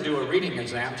so we're going to do a reading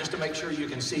exam just to make sure you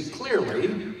can see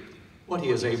clearly what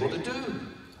he is able to do.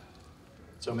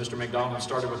 So Mr. MacDonald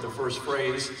started with the first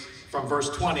phrase from verse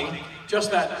 20,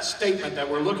 just that statement that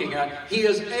we're looking at, he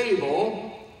is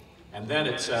able, and then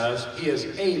it says, he is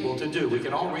able to do. We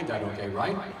can all read that okay,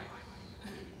 right?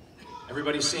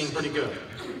 Everybody's seeing pretty good.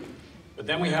 But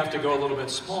then we have to go a little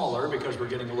bit smaller because we're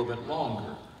getting a little bit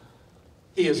longer.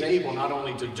 He is able not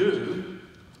only to do,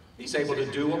 he's able to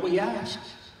do what we ask.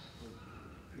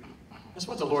 That's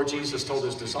what the Lord Jesus told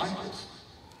his disciples.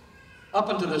 Up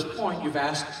until this point, you've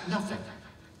asked nothing.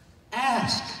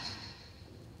 Ask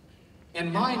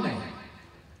in my name.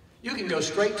 You can go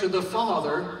straight to the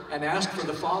Father and ask, for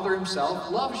the Father himself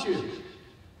loves you.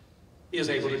 He is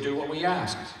able to do what we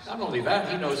ask. Not only that,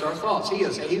 he knows our thoughts. He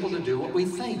is able to do what we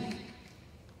think.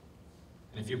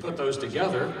 And if you put those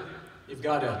together, you've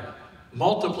got to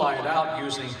multiply it out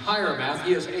using higher math.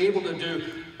 He is able to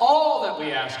do all that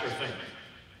we ask or think.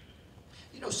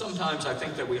 You know, sometimes I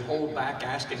think that we hold back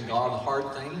asking God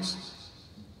hard things.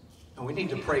 And we need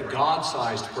to pray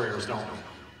God-sized prayers, don't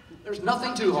we? There's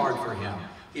nothing too hard for him.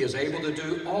 He is able to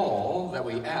do all that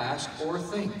we ask or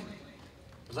think.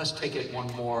 But let's take it one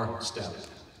more step.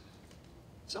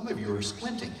 Some of you are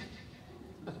squinting.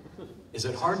 Is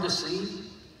it hard to see?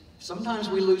 Sometimes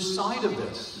we lose sight of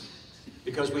this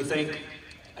because we think,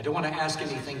 I don't want to ask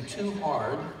anything too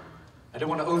hard. I don't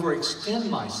want to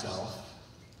overextend myself.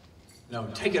 No,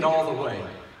 take it all the way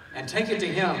and take it to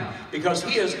him, because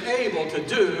he is able to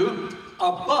do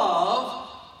above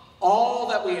all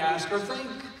that we ask or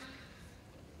think.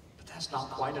 But that's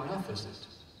not quite enough, is it?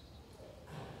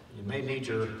 You may need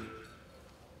your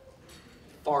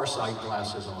far sight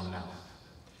glasses on now,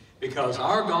 because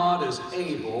our God is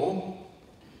able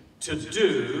to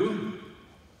do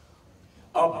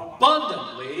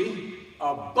abundantly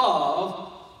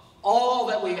above all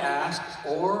that we ask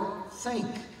or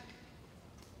think.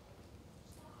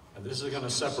 And this is going to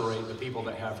separate the people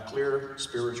that have clear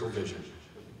spiritual vision.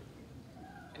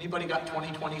 Anybody got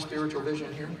 20/20 spiritual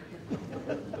vision here?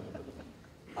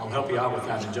 I'll help you out with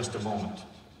that in just a moment.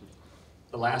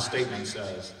 The last statement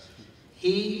says,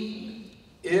 he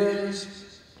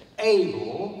is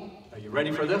able, are you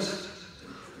ready for this?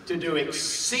 To do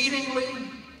exceedingly,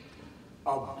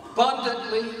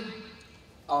 abundantly,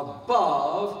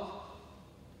 above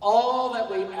all that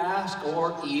we ask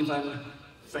or even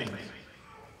think.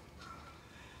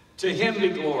 To him be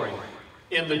glory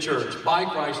in the church by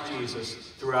Christ Jesus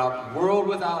throughout world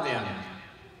without end.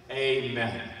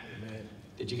 Amen. Amen.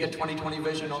 Did you get 20/20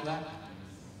 vision on that?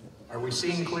 Are we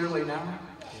seeing clearly now?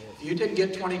 If you didn't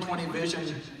get 20/20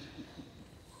 vision,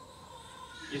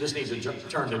 you just need to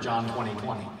turn to John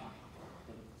 20:20.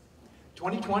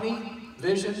 20/20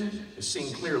 vision is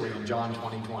seen clearly in John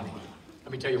 20:20.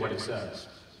 Let me tell you what it says.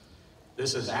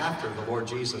 This is after the Lord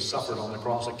Jesus suffered on the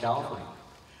cross at Calvary,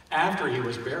 after he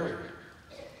was buried.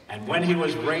 And when he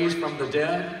was raised from the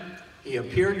dead, he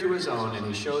appeared to his own and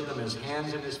he showed them his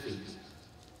hands and his feet.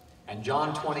 And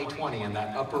John 20:20 in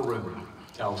that upper room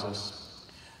tells us,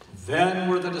 then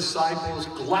were the disciples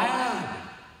glad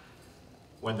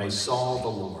when they saw the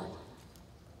Lord.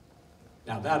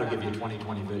 Now that'll give you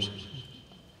 20/20 vision.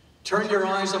 Turn your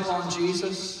eyes upon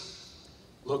Jesus,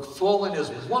 look full in his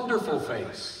wonderful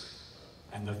face,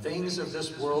 and the things of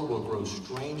this world will grow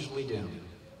strangely dim.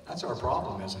 That's our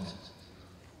problem, isn't it?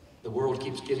 The world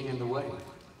keeps getting in the way.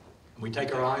 And we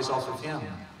take our eyes off of him.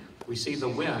 We see the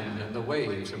wind and the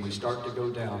waves, and we start to go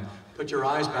down. Put your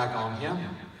eyes back on him.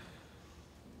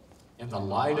 In the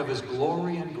light of his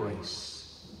glory and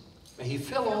grace, may he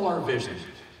fill all our vision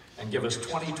and give us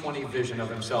 20/20 vision of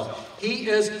himself. He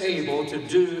is able to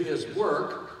do his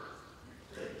work.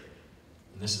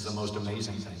 And this is the most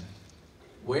amazing thing.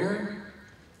 Where?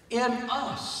 In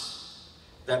us,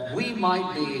 that we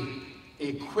might be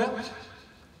equipped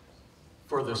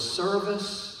for the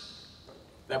service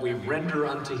that we render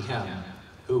unto him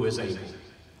who is able.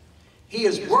 He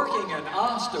is working in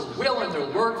us to will and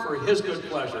to work for his good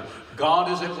pleasure. God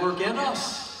is at work in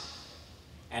us,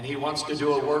 and he wants to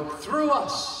do a work through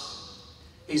us.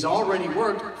 He's already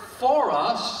worked for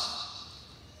us,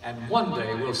 and one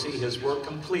day we'll see his work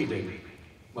completed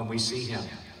when we see him.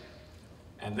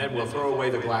 And then we'll throw away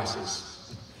the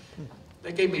glasses.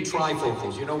 They gave me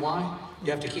trifocals. You know why?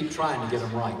 You have to keep trying to get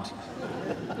them right.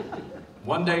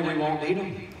 One day we won't need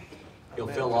them. He'll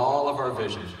fill all of our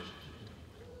vision.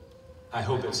 I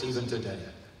hope it's even today.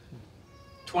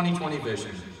 20/20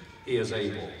 vision. He is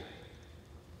able.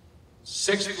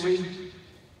 Sixthly,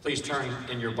 please turn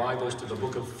in your Bibles to the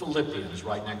book of Philippians,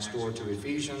 right next door to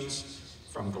Ephesians,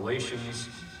 from Galatians,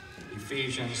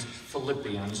 Ephesians,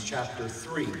 Philippians, chapter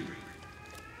 3.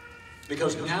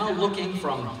 Because now, looking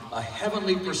from a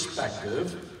heavenly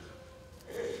perspective,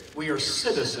 we are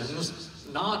citizens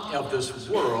not of this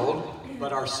world,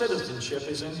 but our citizenship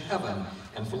is in heaven.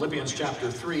 And Philippians chapter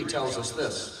 3 tells us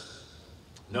this.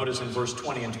 Notice in verse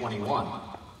 20 and 21.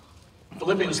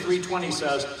 Philippians 3:20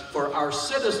 says, "For our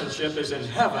citizenship is in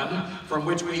heaven, from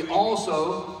which we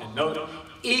also," and note,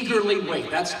 eagerly wait.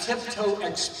 That's tiptoe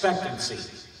expectancy.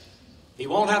 He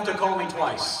won't have to call me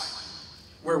twice.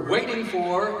 We're waiting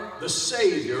for the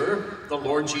Savior, the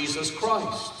Lord Jesus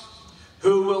Christ,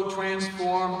 who will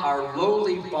transform our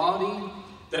lowly body,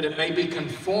 that it may be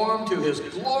conformed to his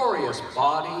glorious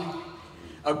body,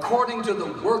 according to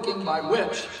the working by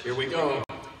which, here we go,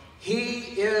 he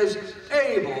is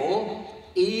able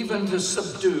even to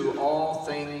subdue all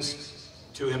things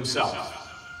to himself.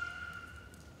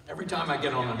 Every time I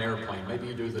get on an airplane, maybe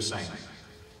you do the same,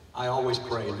 I always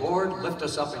pray, Lord, lift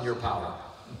us up in your power.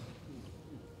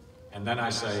 And then I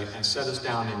say, and set us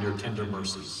down in your tender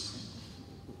mercies.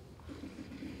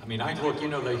 I mean, I look, you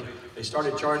know, they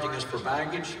started charging us for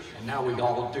baggage, and now we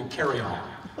all do carry-on.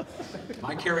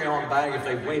 My carry-on bag, if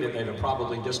they weighed it, they'd have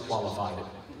probably disqualified it.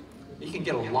 You can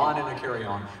get a lot in a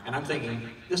carry-on, and I'm thinking,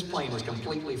 this plane is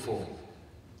completely full.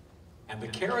 And the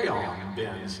carry-on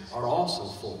bins are also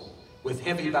full with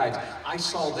heavy bags. I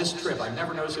saw this trip, I've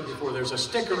never noticed it before, there's a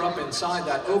sticker up inside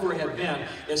that overhead bin.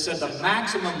 It said the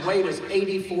maximum weight is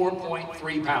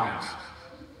 84.3 pounds.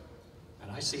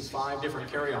 And I see 5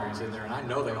 different carry-ons in there, and I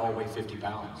know they all weigh 50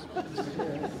 pounds.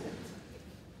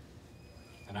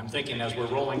 And I'm thinking, as we're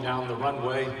rolling down the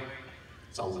runway,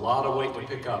 it's a lot of weight to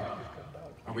pick up.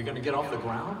 Are we going to get off the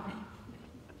ground?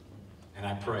 And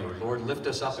I pray, Lord, lift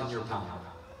us up in your power.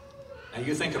 Now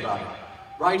you think about it.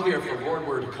 Right here, if the Lord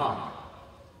were to come.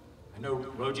 I know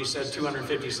Roji said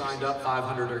 250 signed up,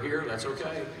 500 are here. That's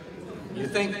okay. You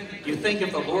think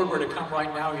if the Lord were to come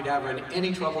right now, he'd have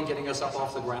any trouble getting us up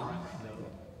off the ground?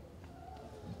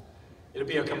 It'll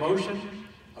be a commotion,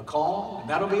 a call, and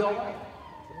that'll be all.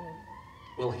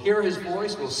 We'll hear his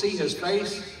voice, we'll see his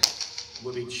face,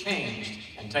 we'll be changed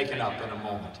and taken up in a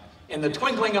moment. In the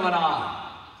twinkling of an eye,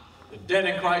 the dead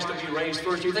in Christ will be raised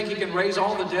first. Do you think he can raise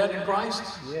all the dead in Christ?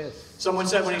 Yes. Someone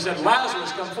said when he said,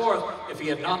 Lazarus, come forth, if he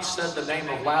had not said the name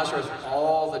of Lazarus,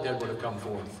 all the dead would have come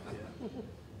forth.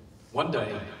 One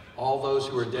day, all those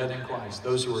who are dead in Christ,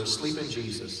 those who are asleep in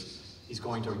Jesus, he's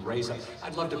going to raise up.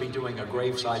 I'd love to be doing a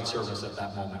graveside service at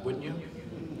that moment, wouldn't you?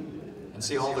 And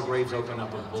see all the graves open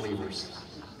up with believers.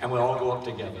 And we'll all go up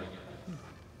together.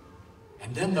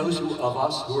 And then those of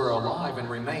us who are alive and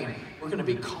remain, we're going to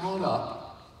be caught up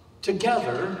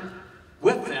together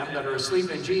with them that are asleep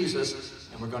in Jesus,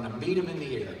 and we're going to meet him in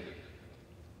the air.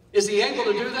 Is he able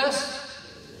to do this?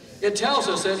 It tells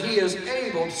us that he is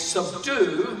able to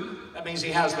subdue. That means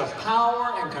he has the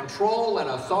power and control and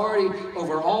authority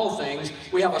over all things.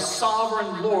 We have a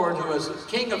sovereign Lord who is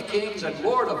King of kings and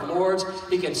Lord of lords.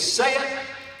 He can say it,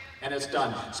 and it's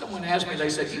done. Someone asked me, they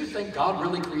said, do you think God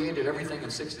really created everything in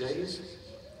 6 days?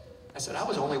 I said, I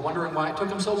was only wondering why it took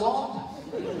him so long.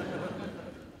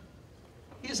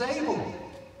 He is able.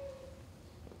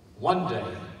 One day,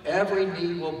 every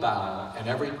knee will bow and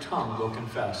every tongue will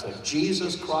confess that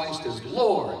Jesus Christ is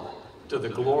Lord to the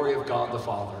glory of God the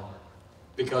Father,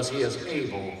 because he is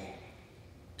able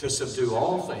to subdue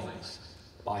all things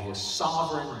by his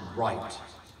sovereign right.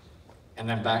 And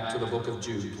then back to the book of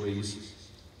Jude, please.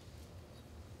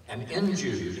 And in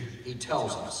Jude, he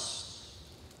tells us,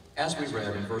 as we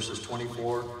read in verses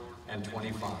 24 and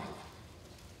 25,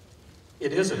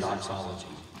 it is a doxology.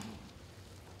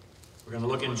 We're going to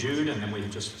look in Jude, and then we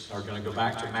just are going to go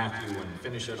back to Matthew and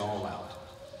finish it all out.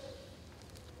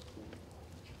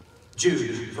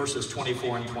 Jude, verses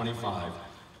 24 and 25.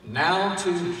 Now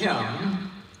to him,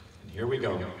 and here we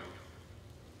go,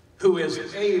 who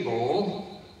is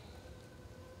able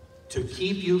to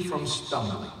keep you from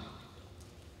stumbling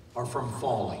or from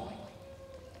falling.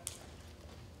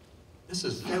 This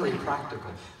is very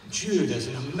practical. Jude is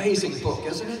an amazing book,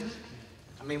 isn't it?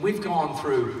 I mean, we've gone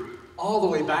through all the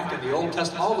way back in the Old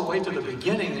Testament, all the way to the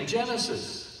beginning in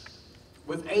Genesis,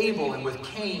 with Abel and with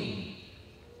Cain,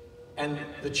 and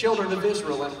the children of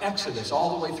Israel in Exodus,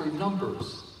 all the way through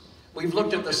Numbers. We've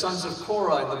looked at the sons of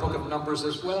Korah in the book of Numbers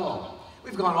as well.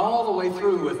 We've gone all the way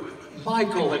through with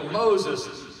Michael and Moses,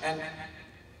 and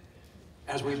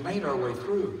as we've made our way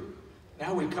through,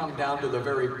 now we come down to the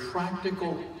very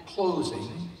practical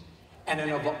closing. And then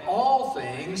of all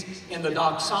things, in the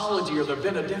doxology or the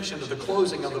benediction of the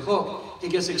closing of the book, he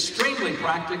gets extremely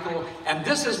practical, and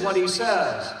this is what he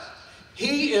says.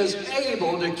 He is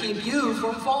able to keep you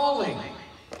from falling.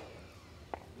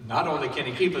 Not only can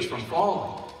he keep us from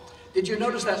falling, did you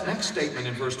notice that next statement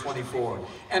in verse 24?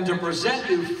 And to present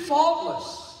you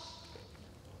faultless.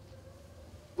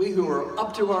 We who are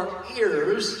up to our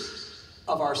ears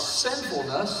of our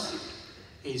sinfulness,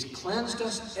 he's cleansed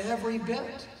us every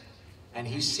bit. And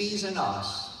he sees in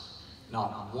us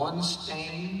not one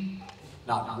stain,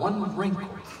 not one wrinkle,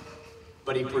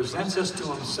 but he presents us to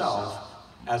himself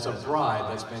as a bride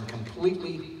that's been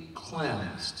completely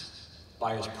cleansed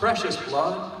by his precious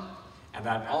blood and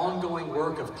that ongoing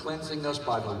work of cleansing us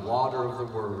by the water of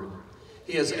the word.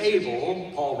 He is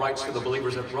able, Paul writes to the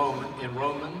believers in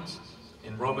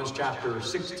Romans chapter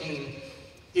 16,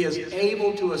 he is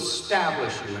able to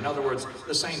establish you. In other words,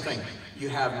 the same thing. You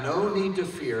have no need to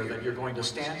fear that you're going to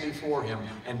stand before him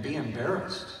and be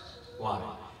embarrassed. Why?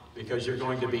 Because you're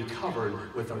going to be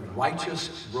covered with the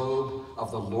righteous robe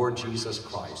of the Lord Jesus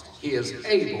Christ. He is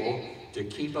able to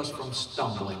keep us from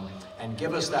stumbling and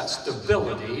give us that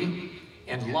stability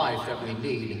in life that we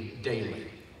need daily.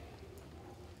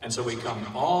 And so we come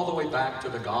all the way back to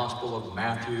the Gospel of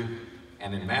Matthew,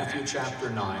 and in Matthew chapter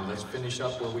 9, let's finish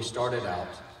up where we started out.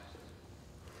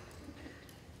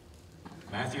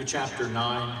 Matthew chapter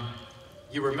 9,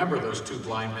 you remember those two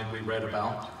blind men we read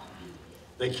about?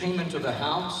 They came into the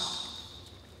house,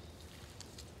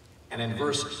 and in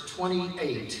verse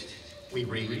 28 we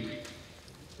read,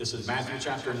 this is Matthew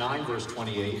chapter 9, verse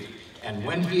 28, and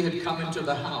when he had come into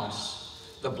the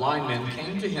house, the blind men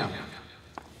came to him,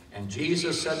 and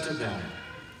Jesus said to them,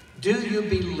 do you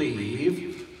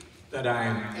believe that I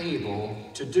am able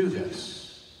to do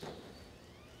this?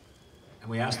 And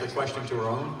we ask the question to our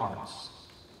own hearts.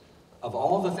 Of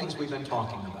all the things we've been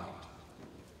talking about,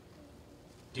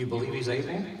 do you believe he's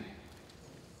able?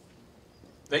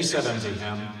 They said unto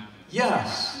him,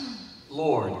 yes,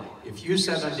 Lord. If you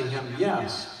said unto him,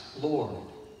 yes, Lord.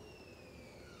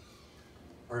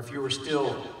 Or if you were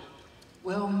still,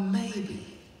 well,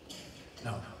 maybe.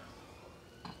 No.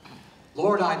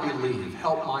 Lord, I believe.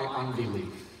 Help my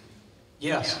unbelief.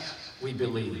 Yes, we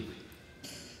believe.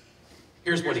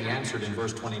 Here's what he answered in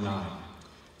verse 29.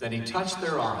 Then he touched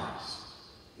their eyes.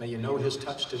 May you know his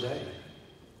touch today.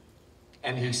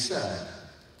 And he said,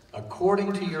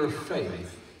 according to your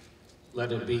faith,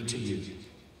 let it be to you.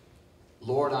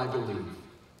 Lord, I believe.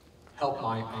 Help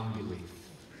my unbelief.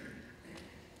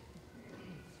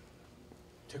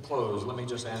 To close, let me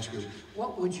just ask you,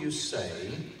 what would you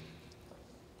say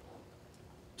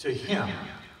to him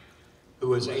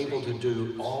who is able to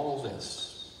do all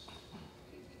this?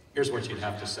 Here's what you'd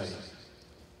have to say.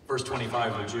 Verse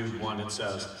 25 of Jude 1, it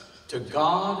says, to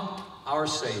God, our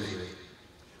Savior,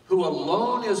 who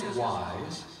alone is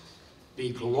wise,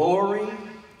 be glory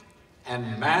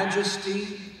and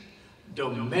majesty,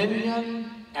 dominion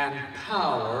and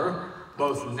power,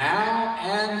 both now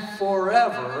and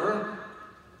forever.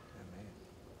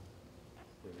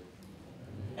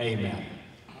 Amen.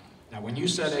 Now, when you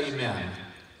said amen,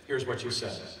 here's what you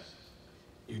said.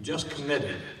 You just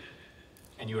committed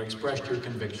and you expressed your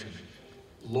conviction.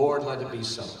 Lord, let it be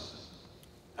so.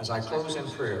 As I close in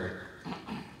prayer,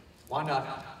 why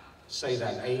not say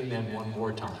that amen one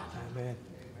more time? Amen.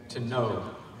 To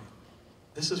know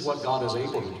this is what God is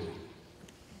able to do.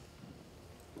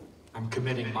 I'm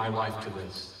committing my life to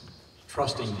this,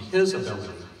 trusting his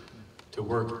ability to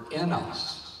work in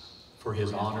us for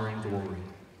his honor and glory.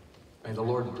 May the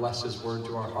Lord bless his word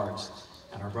to our hearts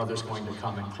and our brother's going to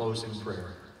come and close in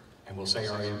prayer. And we'll say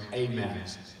our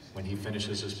amens when he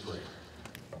finishes his prayer.